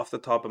like off the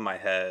top of my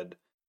head,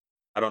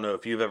 I don't know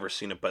if you've ever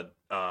seen it, but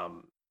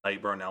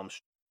Nightmare on Elm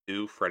Street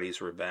 2,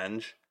 Freddy's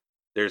Revenge.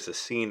 There's a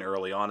scene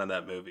early on in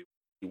that movie.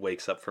 He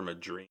wakes up from a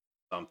dream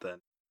or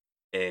something,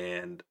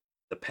 and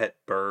the pet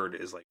bird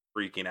is like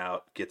freaking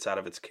out, gets out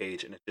of its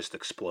cage, and it just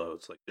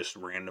explodes, like just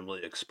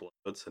randomly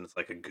explodes, and it's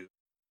like a goof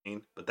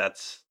scene. But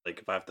that's like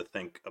if I have to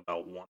think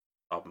about one off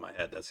the top of my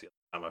head, that's the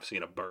only time I've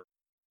seen a bird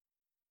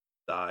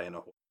die in a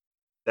horror.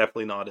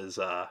 Definitely not as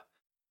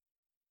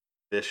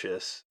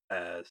vicious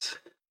as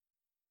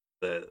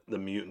the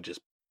mutant just.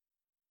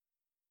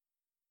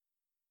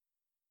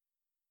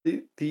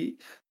 The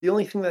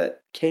only thing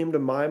that came to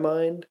my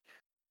mind,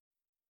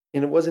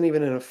 and it wasn't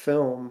even in a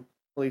film,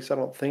 at least I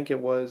don't think it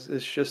was,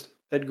 is just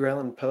Edgar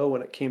Allan Poe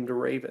when it came to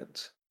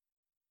ravens.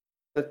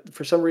 But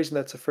for some reason,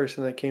 that's the first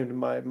thing that came to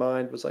my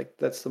mind was like,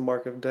 that's the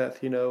mark of death,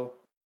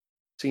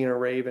 seeing a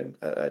raven.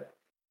 I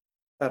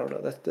don't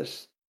know.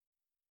 That's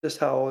just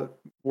how it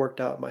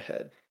worked out in my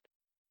head.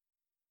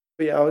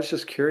 But yeah, I was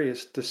just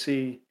curious to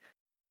see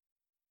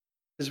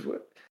is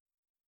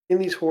in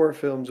these horror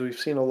films we've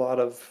seen a lot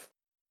of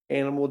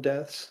animal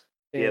deaths,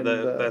 Yeah, and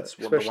that's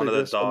one especially of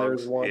the this one.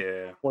 There's dogs. one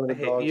Yeah, one of I the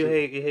hate dogs. you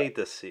hate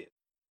to see it.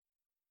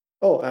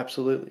 Oh,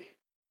 absolutely.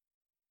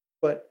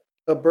 But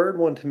a bird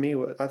one to me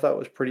I thought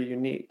was pretty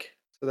unique.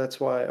 So that's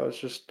why I was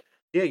just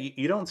Yeah,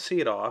 you don't see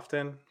it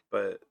often,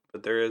 but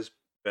there has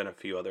been a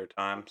few other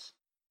times.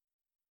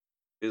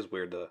 It is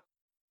weird to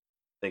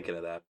thinking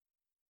of that.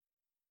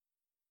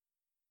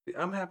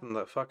 I'm having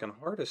the fucking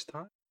hardest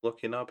time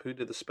looking up who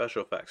did the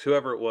special effects.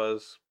 Whoever it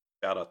was,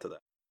 shout out to them.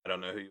 I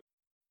don't know who you.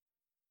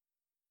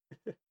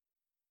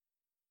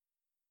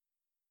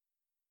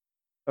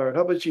 all right.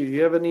 How about you? Do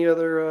you have any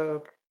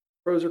other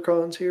pros or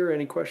cons here?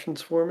 Any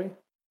questions for me?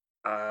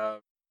 Uh,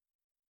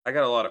 I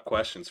got a lot of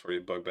questions for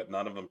you, Bug, but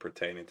none of them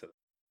pertaining to.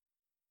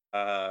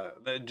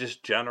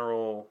 Just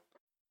general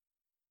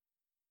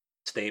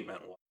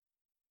statement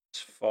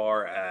as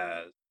far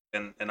as,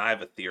 and I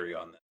have a theory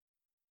on that.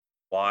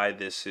 Why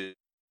this is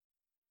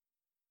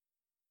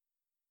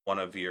one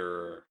of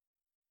your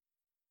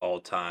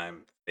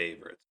all-time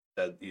favorites.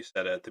 That you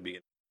said at the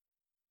beginning,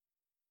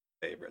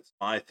 favorites.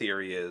 My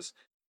theory is,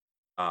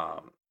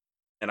 um,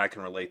 and I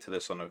can relate to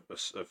this on a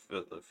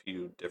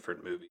few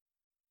different movies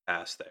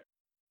past there.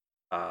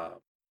 Uh,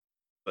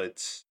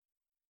 but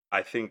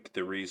I think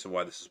the reason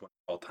why this is one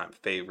of all-time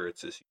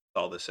favorites is you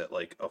saw this at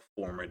like a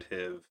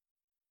formative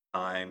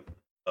time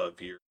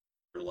of your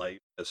life,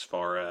 as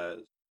far as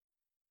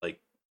like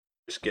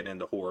just getting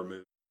into horror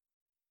movies,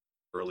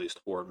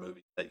 earliest horror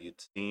movies that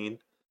you'd seen,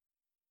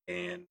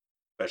 and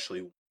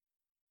especially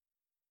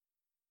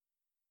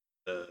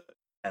the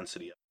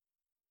intensity of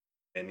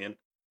opinion.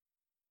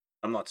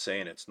 I'm not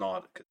saying it's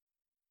not a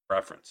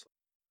preference.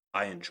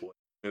 I enjoy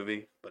the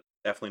movie, but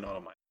definitely not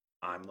on my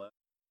time list.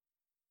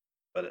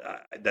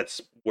 But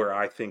that's where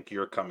I think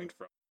you're coming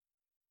from,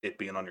 it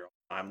being on your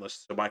time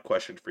list. So my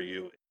question for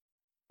you: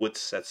 what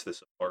sets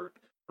this apart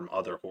from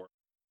other horror?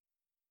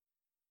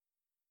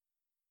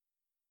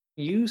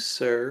 You,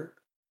 sir,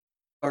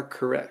 are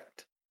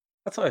correct.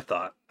 That's what I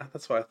thought.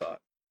 That's what I thought.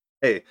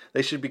 Hey,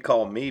 they should be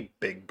calling me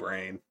Big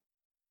Brain.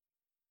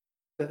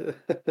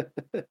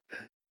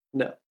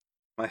 No.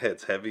 My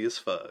head's heavy as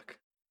fuck,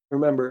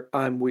 Remember,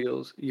 I'm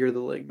Wheels. You're the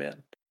leg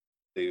man.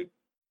 dude.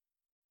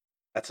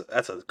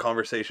 That's a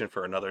conversation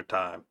for another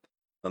time.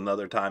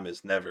 Another time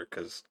is never,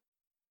 because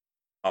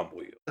I'm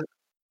Wheel.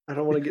 I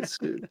don't want to get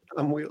sued.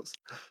 I'm Wheels.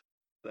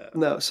 That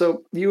No,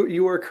 so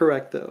you are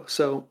correct though.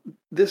 So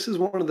this is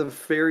one of the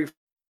very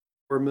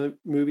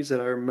movies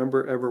that I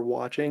remember ever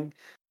watching,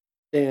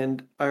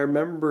 and I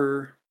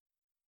remember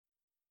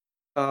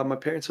my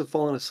parents had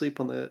fallen asleep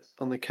on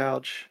the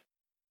couch,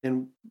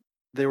 and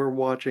they were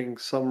watching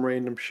some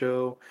random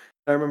show.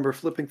 I remember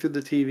flipping through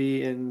the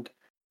TV and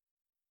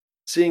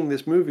seeing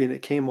this movie, and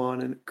it came on,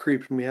 and it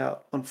creeped me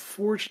out.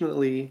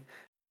 Unfortunately,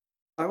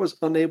 I was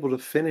unable to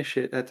finish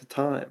it at the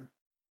time,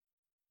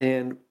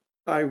 and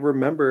I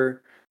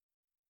remember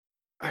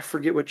I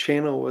forget what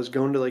channel it was,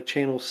 going to like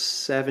channel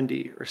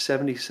 70 or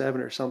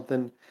 77 or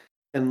something,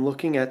 and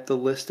looking at the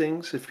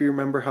listings. If you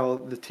remember how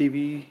the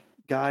TV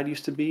guide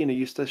used to be, and it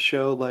used to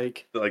show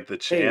like, like the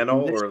hey,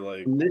 channel, or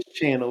like, on this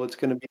channel it's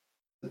going to be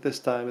at this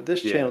time. At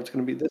this yeah. channel it's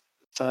going to be this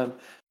time.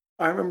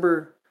 I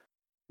remember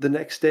the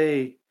next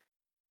day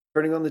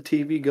turning on the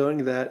TV, going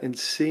to that, and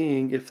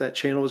seeing if that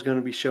channel was going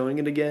to be showing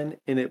it again,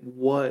 and it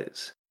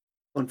was.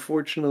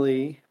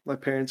 Unfortunately, my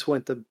parents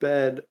went to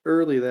bed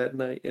early that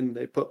night, and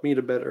they put me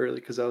to bed early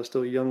because I was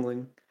still a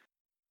youngling.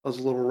 I was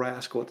a little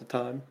rascal at the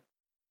time.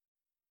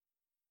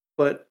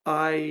 But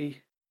I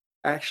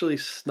actually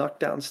snuck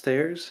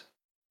downstairs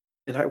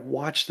and I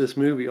watched this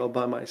movie all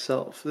by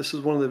myself. This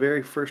is one of the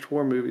very first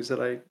horror movies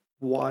that I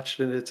watched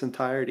in its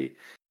entirety.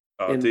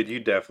 Oh, And dude, you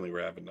definitely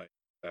were having night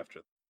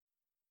after.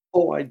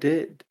 oh, I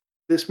did.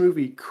 This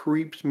movie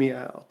creeped me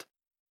out.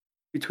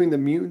 Between the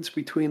mutants,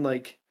 between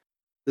like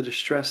the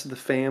distress of the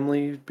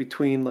family,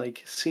 between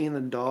like seeing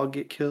the dog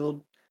get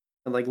killed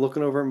and like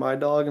looking over at my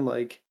dog and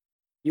like,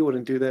 you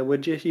wouldn't do that,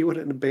 would you? You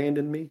wouldn't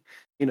abandon me.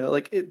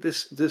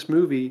 This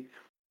movie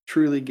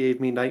truly gave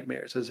me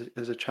nightmares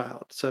as a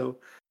child. So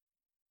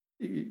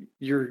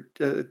you're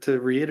to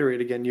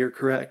reiterate again, you're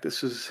correct.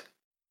 This is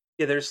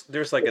Yeah,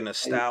 there's like a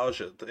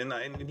nostalgia,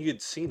 and you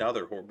had seen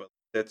other horror, but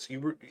That's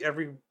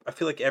every. I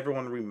feel like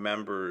everyone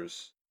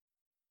remembers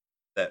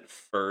that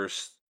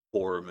first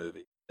horror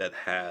movie that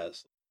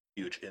has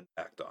huge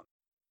impact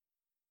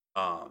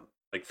on.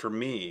 Like for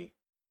me,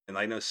 and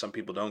I know some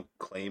people don't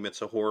claim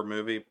it's a horror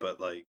movie, but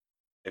like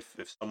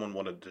if someone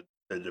wanted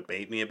to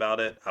debate me about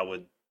it, I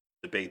would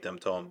debate them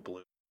till I'm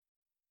blue.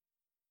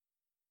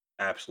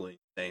 Absolutely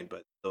insane.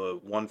 But the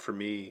one for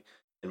me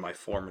in my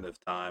formative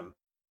time,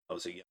 I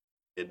was a young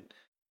kid,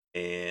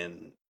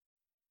 and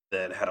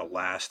that had a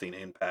lasting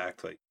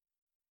impact, like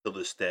to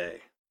this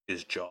day,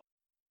 is Jaws.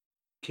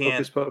 Can't,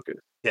 Hocus Pocus.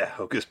 yeah,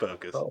 Hocus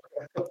Pocus. Oh,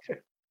 okay.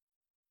 Okay.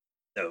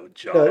 No, No,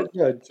 Jaws.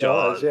 no, Jaws.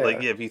 Jaws. Like,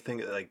 Yeah. yeah, if you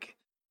think like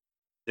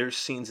there's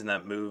scenes in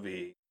that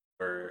movie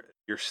where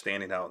you're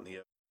standing out in the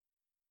ocean,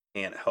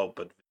 can't help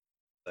but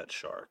that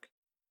shark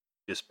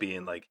just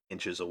being like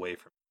inches away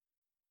from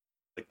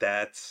like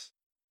that's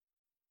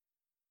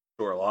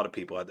sure a lot of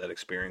people had that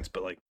experience,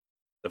 but like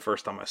the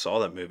first time I saw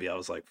that movie, I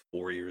was like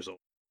 4 years old,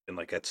 and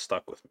like that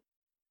stuck with me.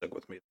 Stuck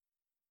with me.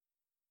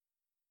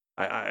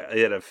 I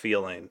had a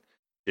feeling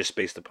just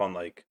based upon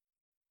like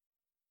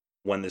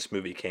when this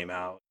movie came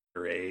out,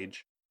 your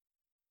age.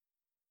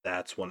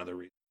 That's one of the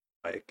reasons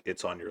like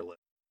it's on your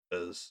list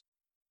because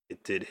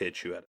it did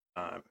hit you at a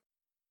time.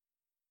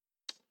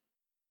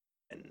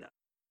 And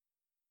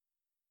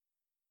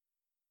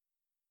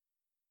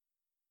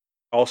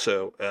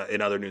also,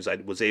 in other news, I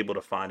was able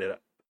to find it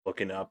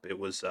looking up. It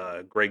was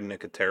Greg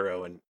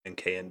Nicotero and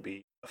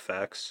K&B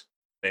Effects,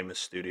 famous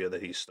studio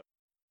that he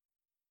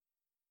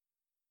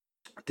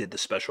did the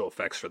special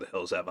effects for The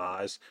Hills Have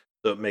Eyes.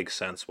 So it makes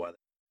sense why they're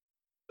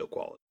so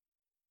quality.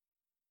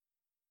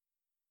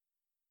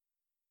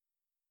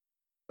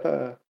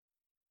 Uh,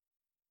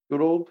 Good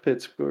old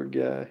Pittsburgh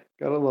guy.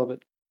 Gotta love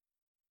it.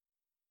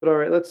 But all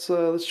right, let's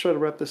try to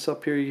wrap this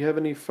up here. You have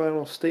any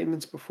final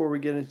statements before we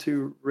get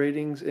into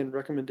ratings and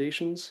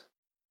recommendations?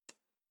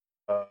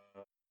 Uh,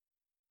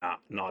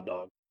 nah,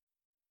 dog.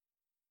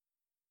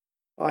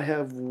 I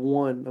have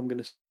one. I'm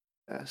gonna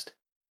ask.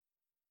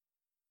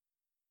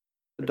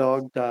 The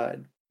dog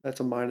died. That's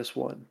a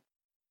 -1.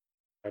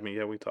 I mean,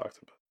 yeah, we talked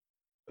about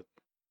it.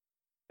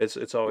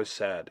 It's always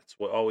sad. It's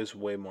always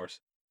way more sad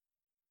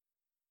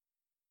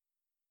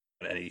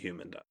than any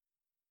human dies.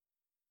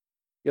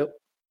 Yep,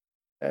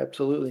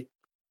 absolutely.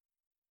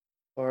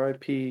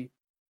 R.I.P.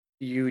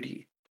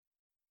 Beauty.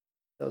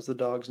 That was the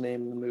dog's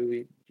name in the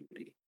movie.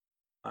 Beauty.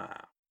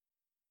 Ah.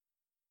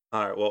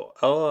 All right. Well,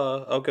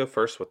 I'll go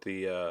first with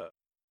the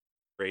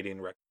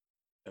rating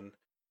recommendation.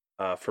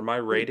 For my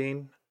Please.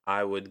 rating,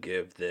 I would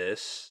give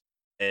this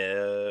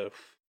a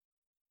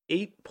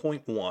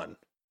 8.1.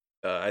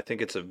 I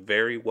think it's a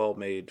very well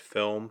made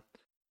film.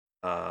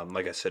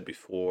 Like I said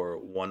before,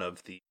 one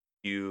of the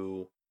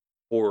few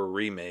horror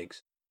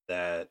remakes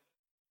that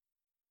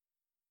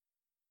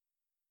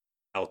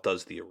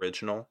outdoes the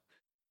original.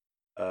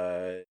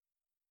 Uh,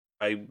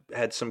 I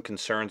had some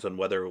concerns on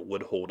whether it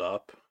would hold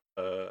up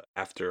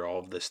after all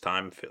of this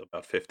time,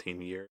 about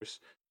 15 years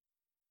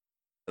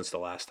since the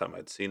last time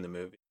I'd seen the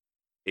movie.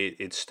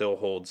 It still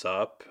holds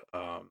up.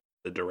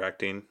 The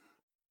directing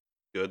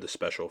good. The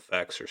special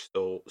effects are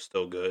still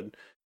good.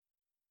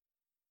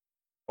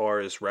 As far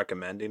as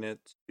recommending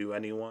it to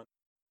anyone,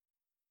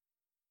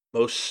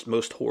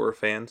 most horror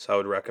fans, I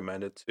would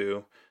recommend it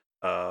to.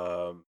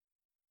 Um,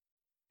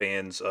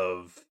 Fans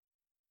of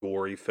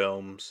gory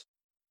films,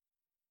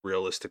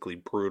 realistically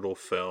brutal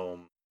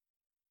film,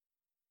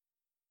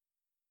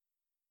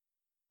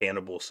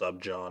 cannibal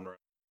subgenre.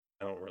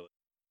 I don't really,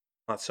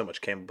 not so much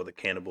cannibal, but the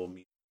cannibal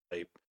meat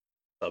type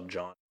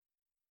subgenre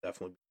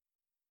definitely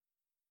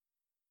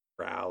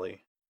for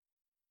alley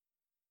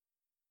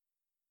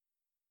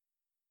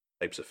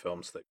types of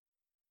films that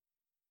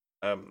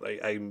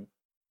I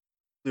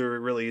there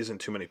really isn't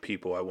too many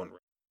people I wouldn't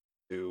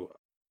do.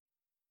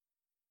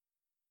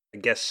 I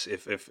guess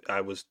if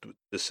I was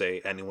to say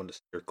anyone to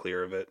steer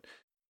clear of it,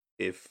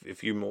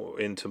 if you're more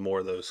into more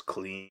of those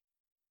clean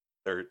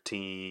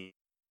 13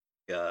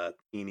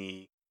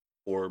 teeny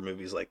horror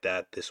movies like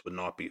that, this would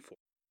not be for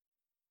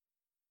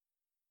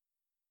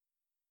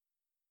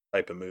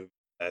type of movie.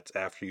 That's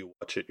after you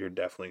watch it, you're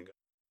definitely gonna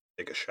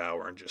take a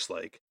shower and just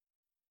like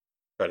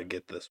try to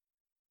get this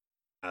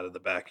out of the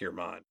back of your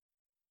mind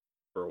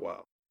for a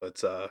while.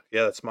 But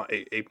yeah, that's my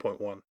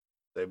 8.1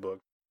 day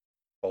book.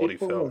 Quality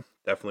film. 8.1.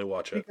 Definitely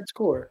watch Pretty it. good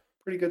score.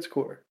 Pretty good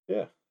score.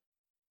 Yeah.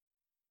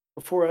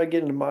 Before I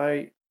get into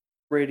my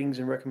ratings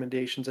and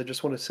recommendations, I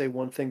just want to say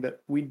one thing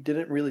that we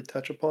didn't really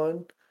touch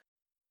upon.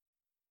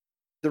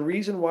 The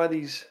reason why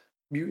these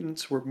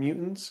mutants were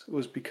mutants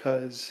was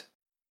because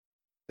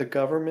the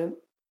government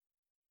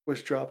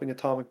was dropping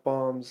atomic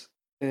bombs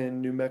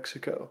in New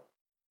Mexico,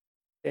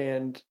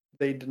 and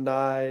they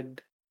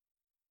denied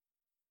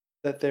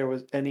that there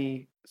was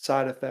any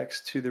side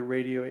effects to the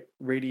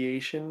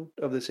radiation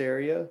of this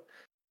area,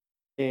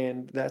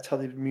 and that's how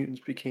the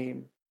mutants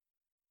became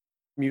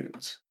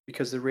mutants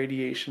because the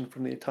radiation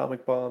from the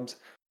atomic bombs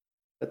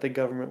that the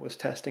government was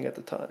testing at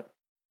the time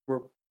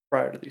were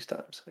prior to these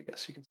times, I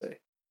guess you can say.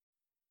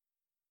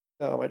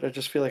 I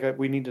just feel like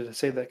we needed to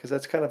say that because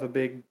that's kind of a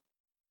big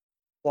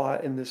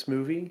plot in this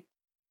movie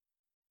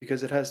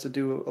because it has to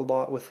do a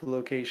lot with the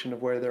location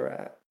of where they're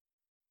at.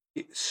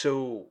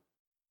 So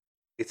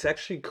it's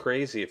actually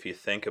crazy if you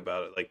think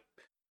about it. Like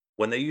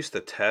when they used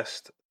to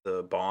test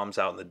the bombs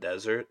out in the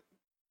desert,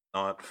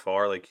 not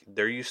far, like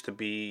there used to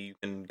be you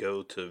can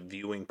go to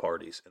viewing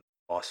parties in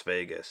Las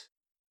Vegas.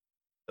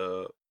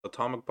 The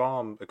atomic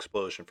bomb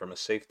explosion from a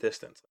safe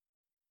distance.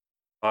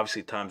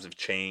 Obviously, times have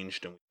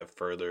changed, and we have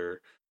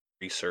further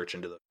research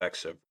into the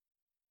effects of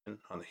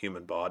on the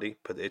human body.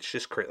 But it's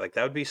just crazy. Like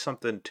that would be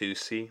something to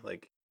see.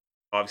 Like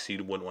obviously,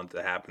 you wouldn't want it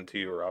to happen to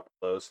you or up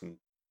close and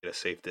get a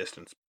safe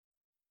distance.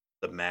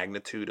 The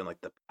magnitude and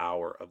like the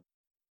power of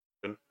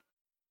it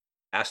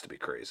has to be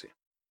crazy.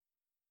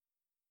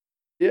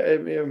 Yeah, I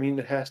mean,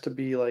 it has to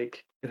be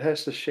like it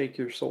has to shake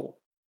your soul.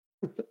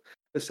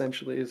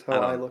 Essentially, is I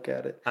how I don't. look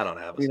at it. I don't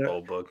have a You know,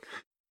 soul book.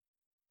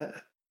 uh,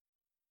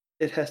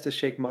 it has to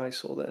shake my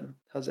soul. Then,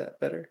 how's that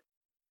better?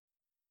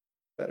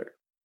 Better.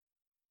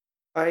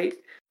 I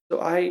so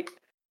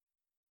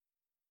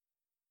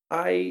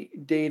I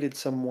dated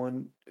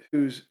someone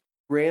whose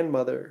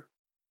grandmother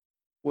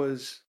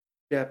was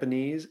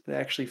Japanese and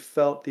actually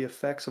felt the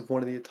effects of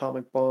one of the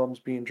atomic bombs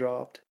being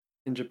dropped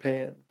in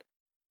Japan.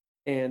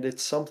 And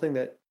it's something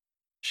that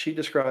she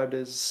described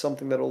as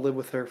something that'll live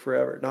with her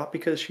forever. Not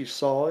because she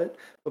saw it,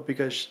 but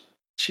because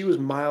she was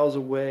miles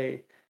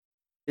away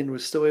and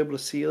was still able to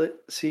see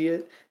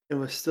it, and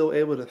was still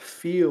able to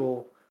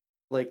feel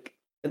like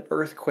an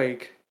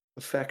earthquake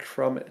effect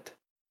from it.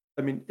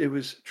 I mean, it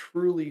was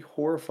truly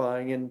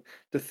horrifying, and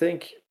to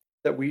think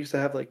that we used to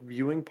have like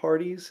viewing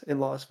parties in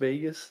Las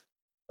Vegas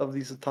of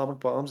these atomic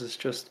bombs is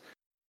just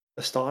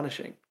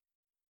astonishing.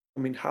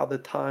 I mean, how the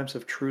times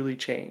have truly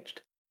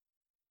changed.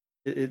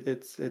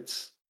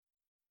 It's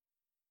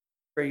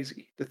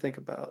crazy to think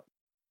about.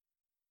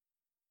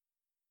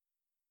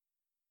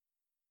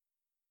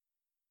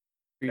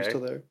 Are you Okay.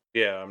 still there?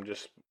 Yeah,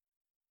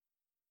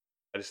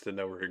 I just didn't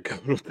know where you're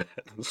going with that.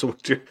 So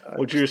I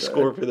what's your just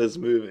score for this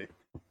movie?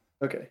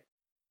 okay.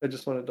 I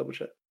just want to double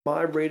check.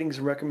 My ratings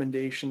and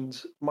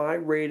recommendations. My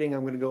rating,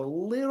 I'm going to go a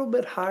little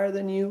bit higher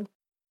than you.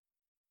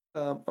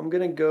 I'm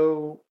going to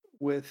go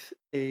with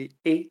a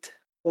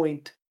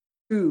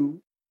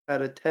 8.2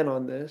 out of 10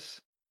 on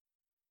this.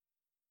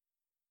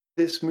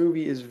 This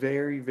movie is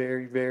very,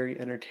 very, very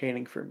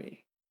entertaining for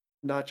me.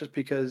 Not just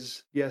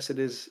because, yes, it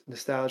is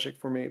nostalgic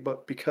for me,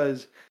 but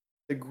because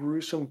the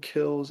gruesome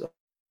kills,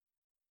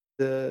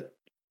 the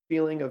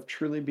feeling of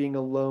truly being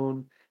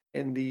alone,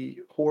 and the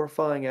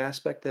horrifying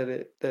aspect that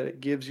it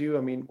gives you.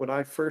 I mean, when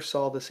I first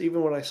saw this,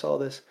 even when I saw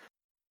this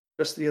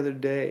just the other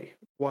day,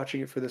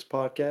 watching it for this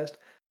podcast,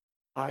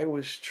 I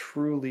was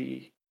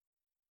truly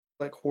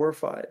like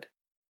horrified.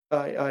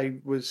 I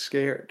was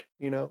scared,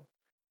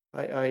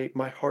 I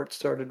my heart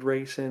started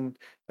racing.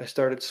 I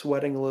started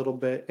sweating a little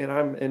bit, and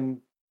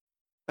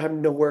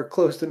I'm nowhere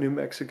close to New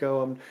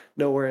Mexico. I'm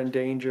nowhere in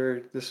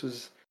danger. This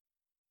was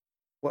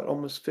what,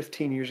 almost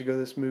 15 years ago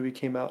this movie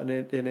came out, and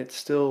it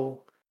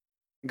still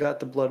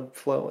got the blood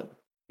flowing,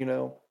 you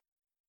know.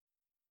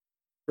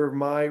 For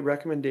my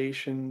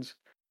recommendations,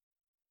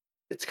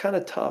 it's kind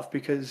of tough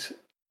because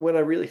when I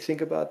really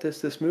think about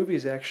this movie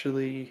is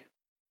actually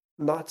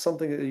not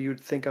something that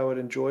you'd think I would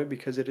enjoy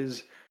because it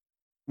is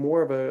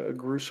more of a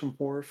gruesome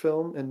horror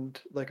film.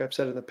 And like I've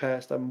said in the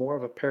past, I'm more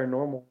of a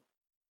paranormal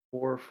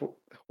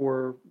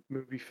horror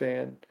movie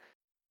fan.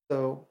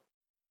 So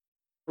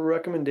for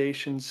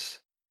recommendations,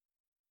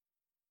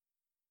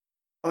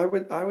 I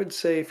would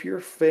say if you're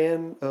a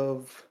fan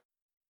of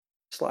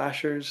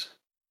slashers,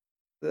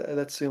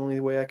 that's the only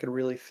way I could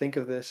really think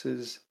of this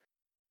is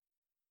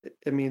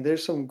I mean,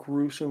 there's some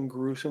gruesome,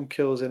 gruesome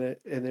kills in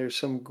it, and there's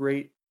some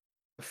great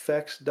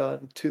effects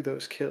done to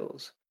those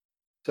kills.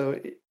 So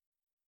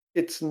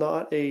it's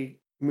not a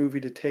movie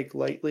to take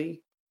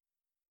lightly.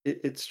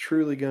 It's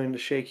truly going to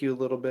shake you a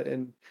little bit.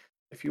 And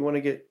if you want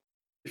to get,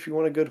 if you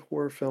want a good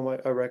horror film,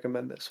 I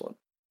recommend this one.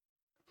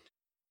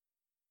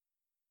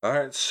 All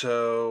right,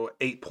 so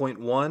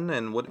 8.1,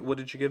 and what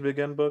did you give it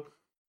again, book?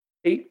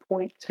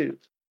 8.2.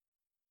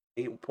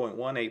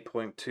 8.1,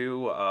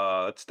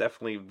 8.2. That's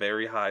definitely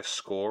very high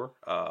score.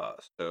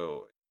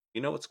 So you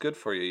know what's good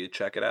for you. You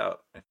check it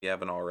out if you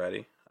haven't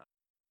already.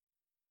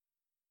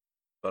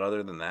 But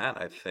other than that,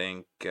 I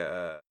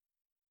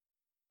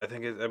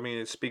mean,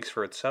 it speaks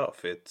for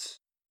itself. It's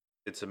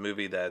a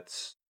movie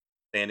that's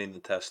standing the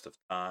test of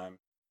time.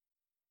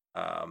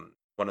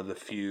 One of the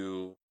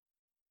few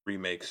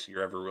remakes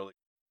you're ever really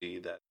see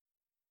that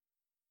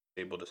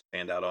able to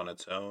stand out on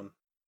its own,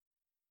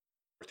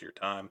 worth your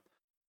time.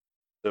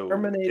 So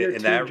Terminator in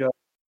 2, that, John.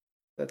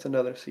 That's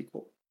another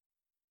sequel.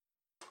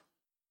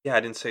 yeah,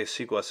 I didn't say a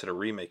sequel. I said a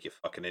remake. You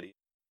fucking idiot.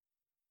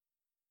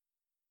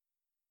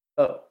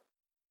 Oh,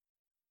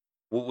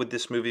 What would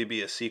this movie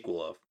be a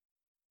sequel of?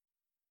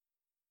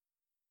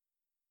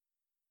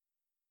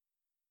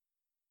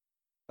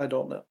 I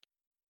don't know.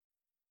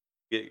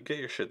 Get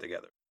your shit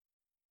together.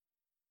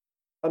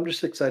 I'm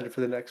just excited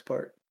for the next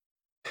part.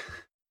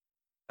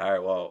 All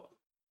right, well,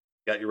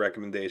 got your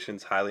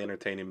recommendations. Highly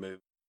entertaining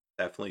movie.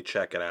 Definitely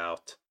check it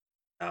out.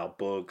 Now,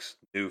 Boog's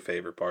new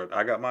favorite part.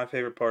 I got my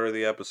favorite part of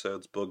the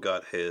episodes. Boog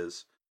got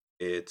his.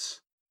 It's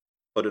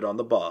put it on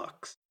the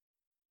box.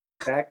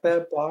 Back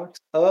that box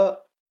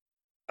up.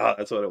 Oh,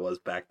 that's what it was.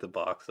 Back the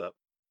box up.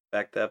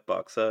 Back that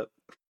box up.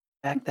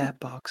 Back that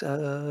box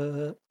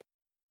up.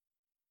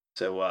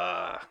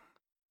 So,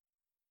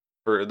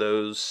 for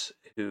those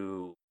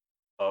who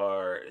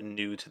are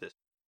new to this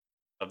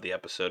of the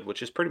episode,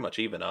 which is pretty much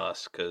even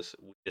us because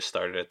we just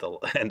started at the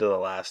end of the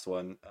last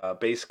one.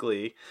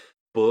 Basically,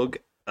 Boog,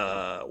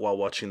 while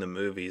watching the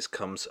movies,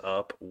 comes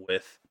up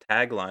with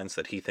taglines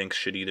that he thinks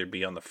should either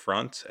be on the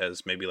front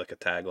as maybe like a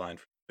tagline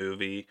for the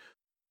movie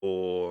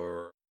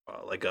or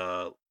like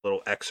a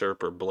little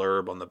excerpt or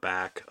blurb on the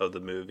back of the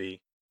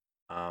movie,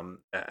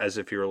 as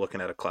if you were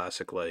looking at a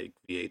classic like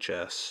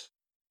VHS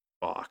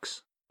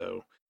box.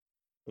 So,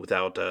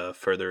 without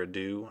further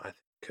ado, I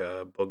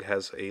think Boog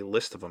has a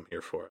list of them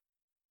here for us.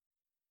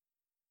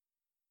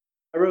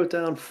 I wrote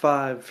down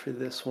 5 for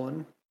this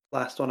one.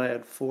 Last one I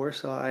had 4,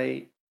 so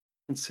I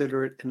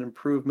consider it an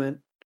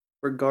improvement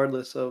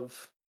regardless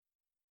of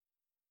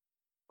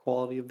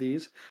quality of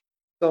these.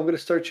 So I'm going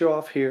to start you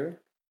off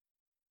here.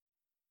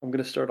 I'm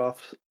going to start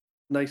off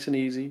nice and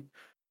easy.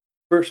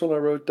 First one I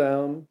wrote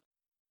down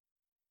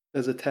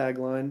as a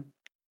tagline: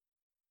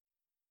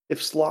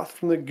 if Sloth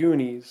from the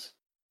Goonies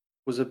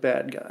was a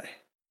bad guy.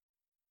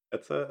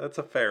 That's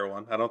a fair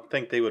one. I don't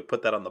think they would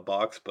put that on the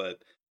box,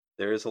 but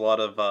there is a lot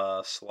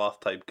of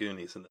sloth type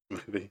Goonies in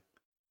this movie.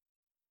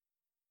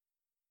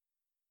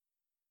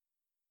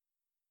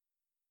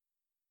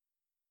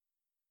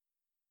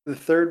 The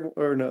third,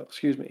 or no,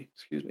 excuse me.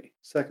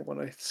 Second one,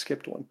 I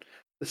skipped one.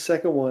 The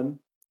second one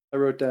I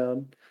wrote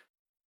down: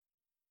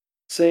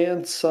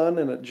 sand, sun,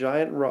 and a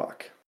giant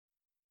rock.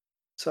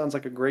 Sounds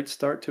like a great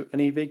start to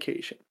any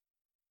vacation.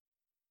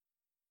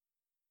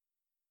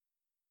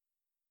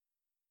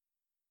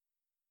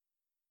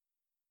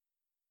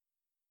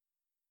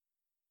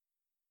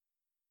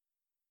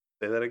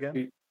 Say that again.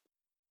 You-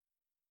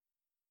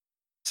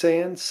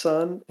 Sand,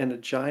 sun, and a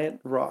giant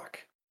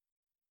rock.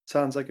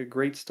 Sounds like a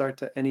great start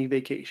to any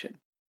vacation.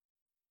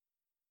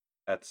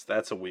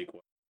 That's a weak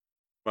one.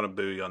 I'm gonna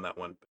boo you on that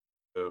one.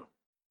 Boo.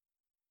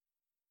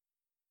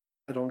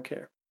 I don't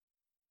care.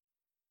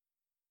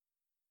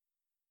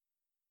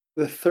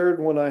 The third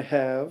one I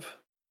have: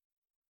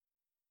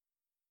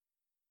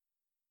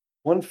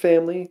 one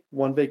family,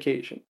 one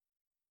vacation.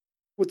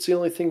 What's the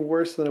only thing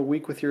worse than a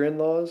week with your in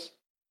laws?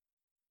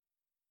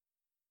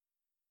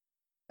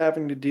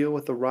 Having to deal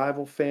with the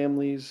rival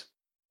families'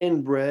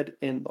 inbred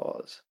in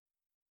laws.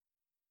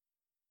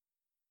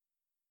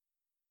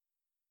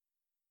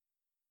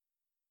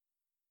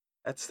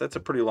 That's a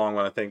pretty long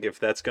one. I think if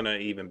that's gonna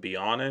even be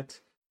on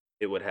it,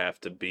 it would have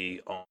to be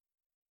on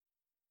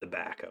the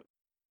back of.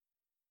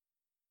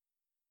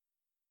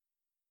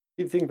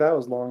 You'd think that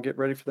was long. Get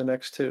ready for the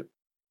next two.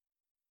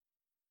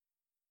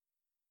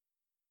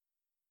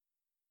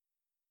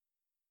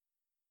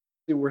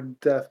 See, we're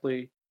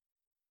definitely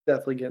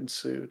getting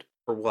sued.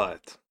 For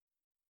what?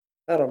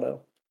 I don't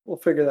know. We'll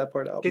figure that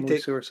part out when Get we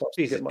to, sue ourselves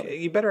to Jesus, get money.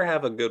 you better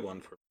have a good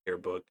one for your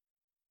book.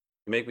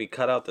 You make me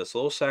cut out this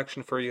little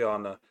section for you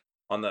on the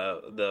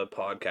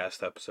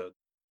podcast episode.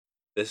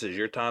 This is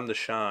your time to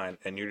shine,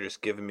 and you're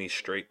just giving me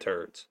straight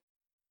turds.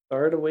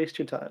 Sorry to waste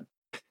your time.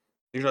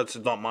 You know, it's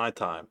not my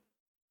time.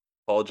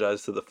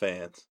 Apologize to the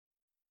fans.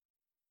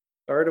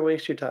 Sorry to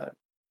waste your time.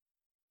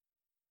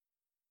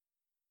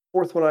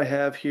 Fourth one I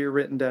have here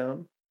written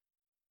down: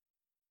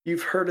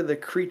 you've heard of the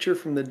creature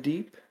from the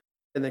deep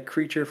and the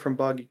creature from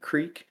Boggy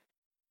Creek,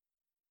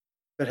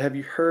 but have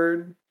you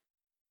heard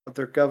of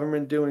their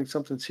government doing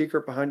something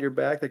secret behind your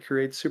back that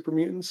creates super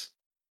mutants?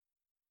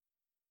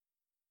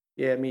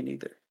 Yeah, me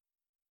neither.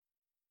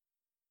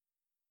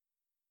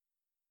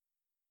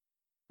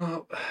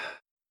 Well,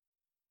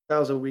 That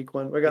was a weak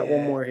one. We got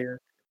one yeah. more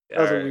here. That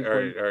All was a right, weak all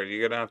one. right, all right.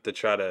 You're gonna have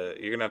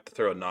to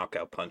throw a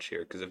knockout punch here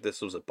because if this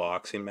was a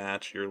boxing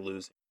match, you're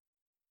losing.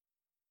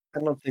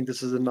 I don't think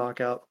this is a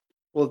knockout.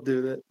 We'll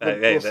do that.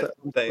 Hey, I'm still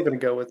gonna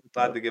go with it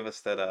glad to give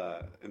us that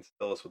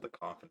instill us with the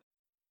confidence.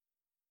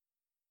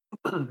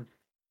 though.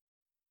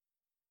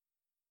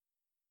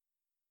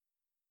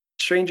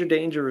 Stranger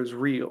danger is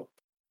real.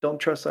 Don't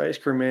trust the ice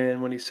cream man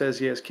when he says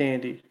he has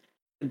candy.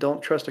 And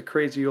don't trust a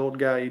crazy old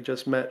guy you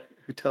just met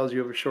who tells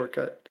you of a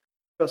shortcut.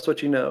 Trust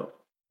what you know,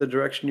 the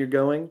direction you're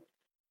going,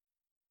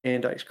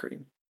 and ice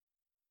cream.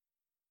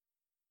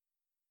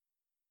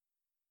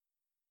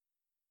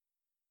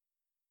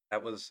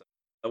 That was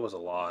a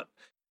lot.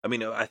 I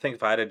mean, I think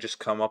if I had to just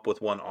come up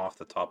with one off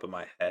the top of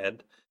my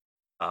head,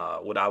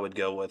 what I would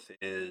go with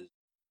is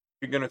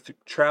you're gonna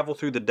travel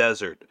through the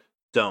desert.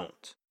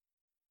 Don't.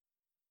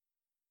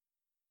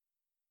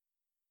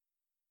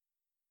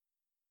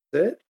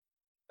 That's it?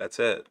 That's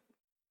it.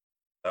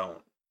 Don't.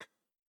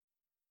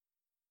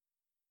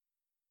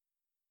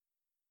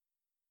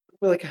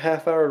 Took me like a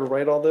half hour to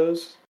write all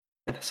those,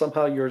 and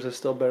somehow yours is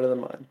still better than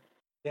mine.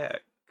 Yeah,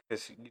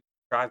 because you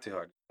try too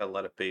hard. You gotta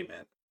let it be,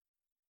 man.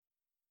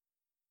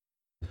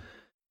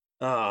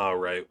 All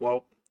right.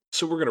 Well,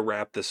 so we're gonna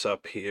wrap this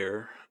up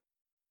here.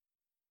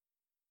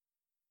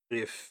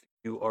 If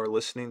you are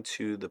listening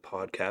to the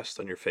podcast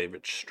on your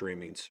favorite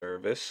streaming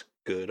service,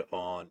 good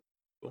on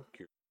you,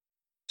 your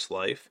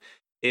life.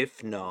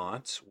 If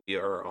not, we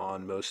are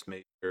on most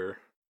major.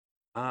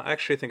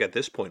 Actually, I think at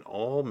this point,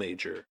 all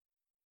major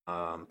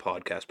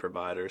podcast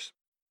providers.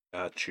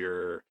 Got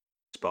your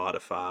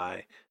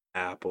Spotify,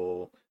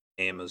 Apple,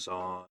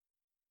 Amazon,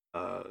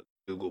 uh,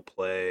 Google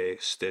Play,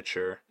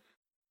 Stitcher.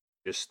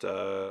 Just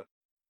check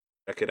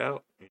it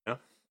out.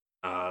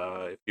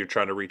 If you're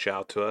trying to reach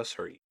out to us,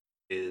 or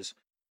is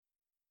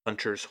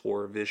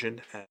huntershorrorvision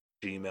at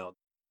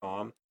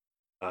gmail.com.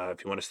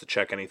 If you want us to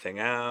check anything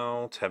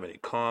out, have any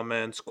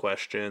comments,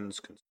 questions,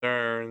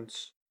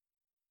 concerns,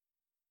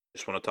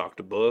 just want to talk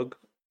to Boog,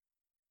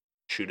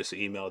 shoot us an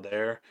email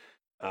there.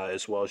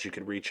 As well as you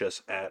can reach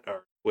us at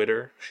our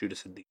Twitter, shoot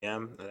us a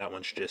DM. That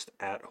one's just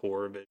at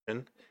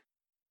HorrorVision.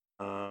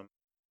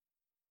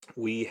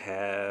 We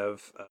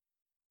have a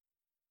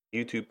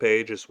YouTube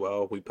page as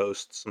well. We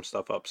post some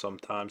stuff up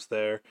sometimes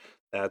there.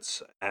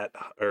 That's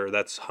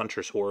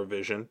Hunter's Horror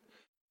Vision.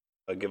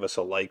 Give us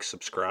a like,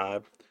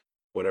 subscribe,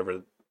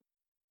 whatever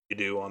you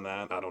do on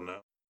that. I don't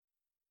know.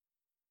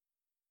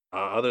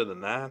 Other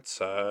than that,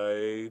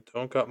 I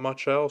don't got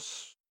much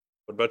else.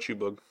 What about you,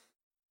 Boog?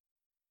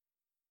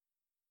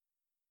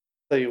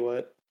 Tell you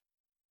what,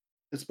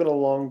 it's been a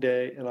long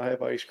day, and I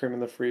have ice cream in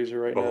the freezer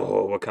right now.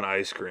 Oh, what kind of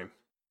ice cream?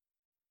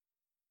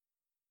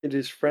 It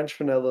is French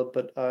vanilla,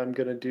 but I'm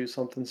gonna do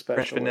something French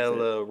special with it.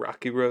 vanilla,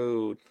 Rocky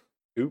Road.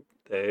 Oop,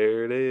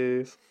 there it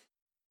is.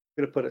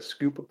 I'm gonna put a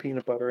scoop of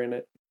peanut butter in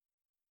it.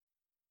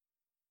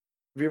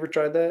 Have you ever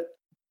tried that?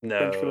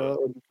 French vanilla No,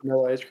 or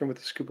vanilla ice cream with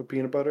a scoop of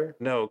peanut butter?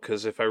 no,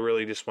 because if I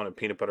really just wanted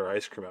peanut butter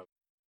ice cream, I would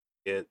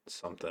get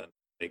something.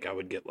 Like I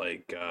would get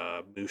like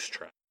Moose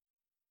Track.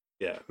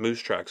 Yeah, Moose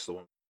Track's the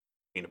one with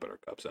peanut butter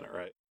cups in it,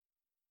 right?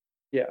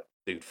 Yeah,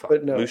 Dude, fuck.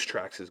 but no, Moose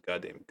Tracks is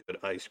goddamn good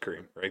ice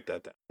cream. Write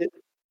that down.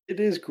 it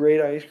is great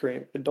ice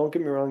cream. But don't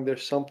get me wrong,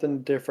 there's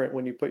something different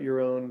when you put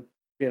your own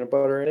peanut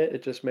butter in it.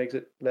 It just makes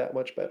it that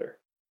much better.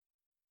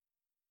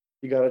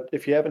 You gotta,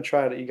 if you haven't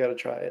tried it, you gotta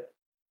try it.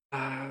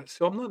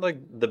 So I'm not like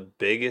the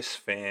biggest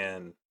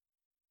fan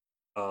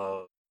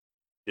of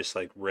just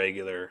like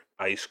regular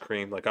ice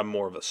cream. Like I'm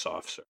more of a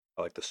soft serve.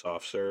 I like the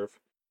soft serve.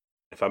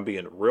 If I'm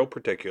being real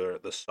particular,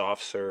 the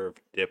soft serve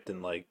dipped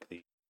in like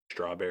the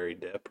strawberry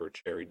dip or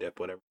cherry dip,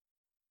 whatever.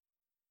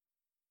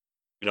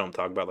 You know what I'm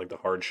talking about, like the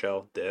hard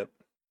shell dip.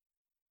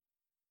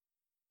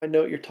 I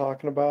know what you're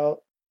talking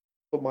about,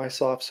 but my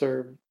soft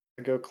serve,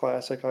 I go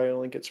classic. I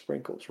only get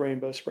sprinkles,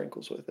 rainbow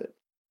sprinkles with it.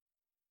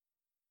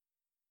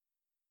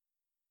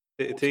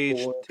 Old Teach,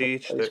 school when it comes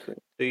teach to ice their, cream.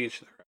 teach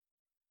their.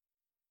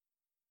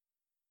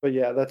 But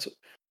yeah, that's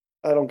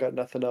I don't got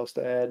nothing else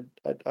to add.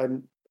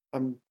 I'm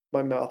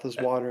my mouth is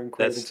watering,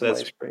 craving That's some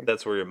that's ice cream.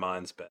 that's where your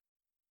mind's been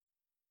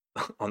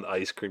on the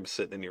ice cream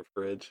sitting in your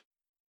fridge,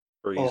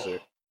 freezer.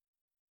 Oh,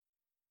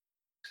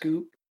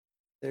 scoop.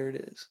 There it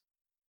is.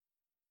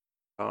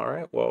 All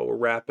right, well we're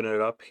wrapping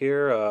it up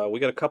here. We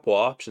got a couple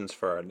options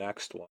for our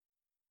next one.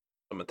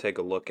 I'm gonna take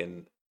a look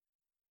and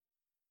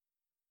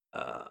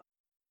uh,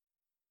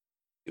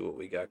 see what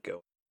we got going.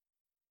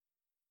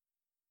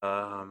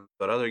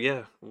 But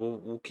yeah,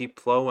 we'll keep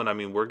flowing. I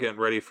mean, we're getting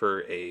ready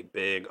for a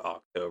big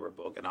October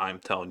book, and I'm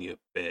telling you,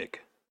 big.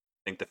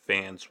 I think the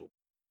fans will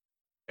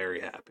be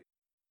very happy.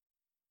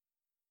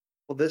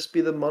 Will this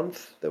be the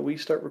month that we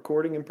start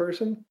recording in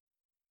person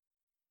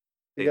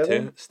Stay together?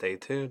 tuned. Stay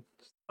tuned.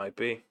 Might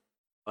be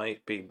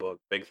book.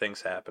 Big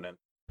things happening.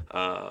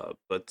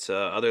 But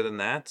other than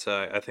that,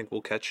 I think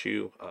we'll catch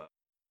you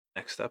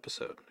next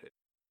episode.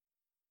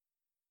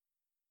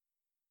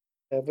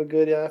 Have a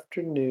good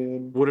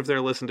afternoon. What if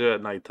they're listening to it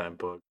at nighttime,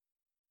 book?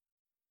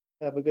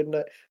 Have a good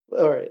night.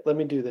 All right, let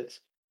me do this.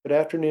 Good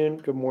afternoon,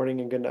 good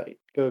morning, and good night.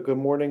 Good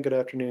morning, good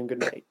afternoon, good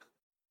night.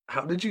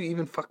 How did you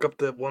even fuck up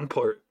that one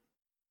part?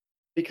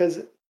 Because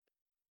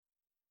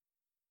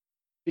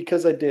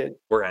I did.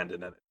 We're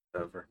ending it.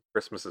 Over.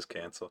 Christmas is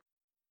canceled.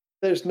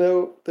 There's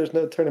no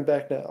turning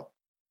back now.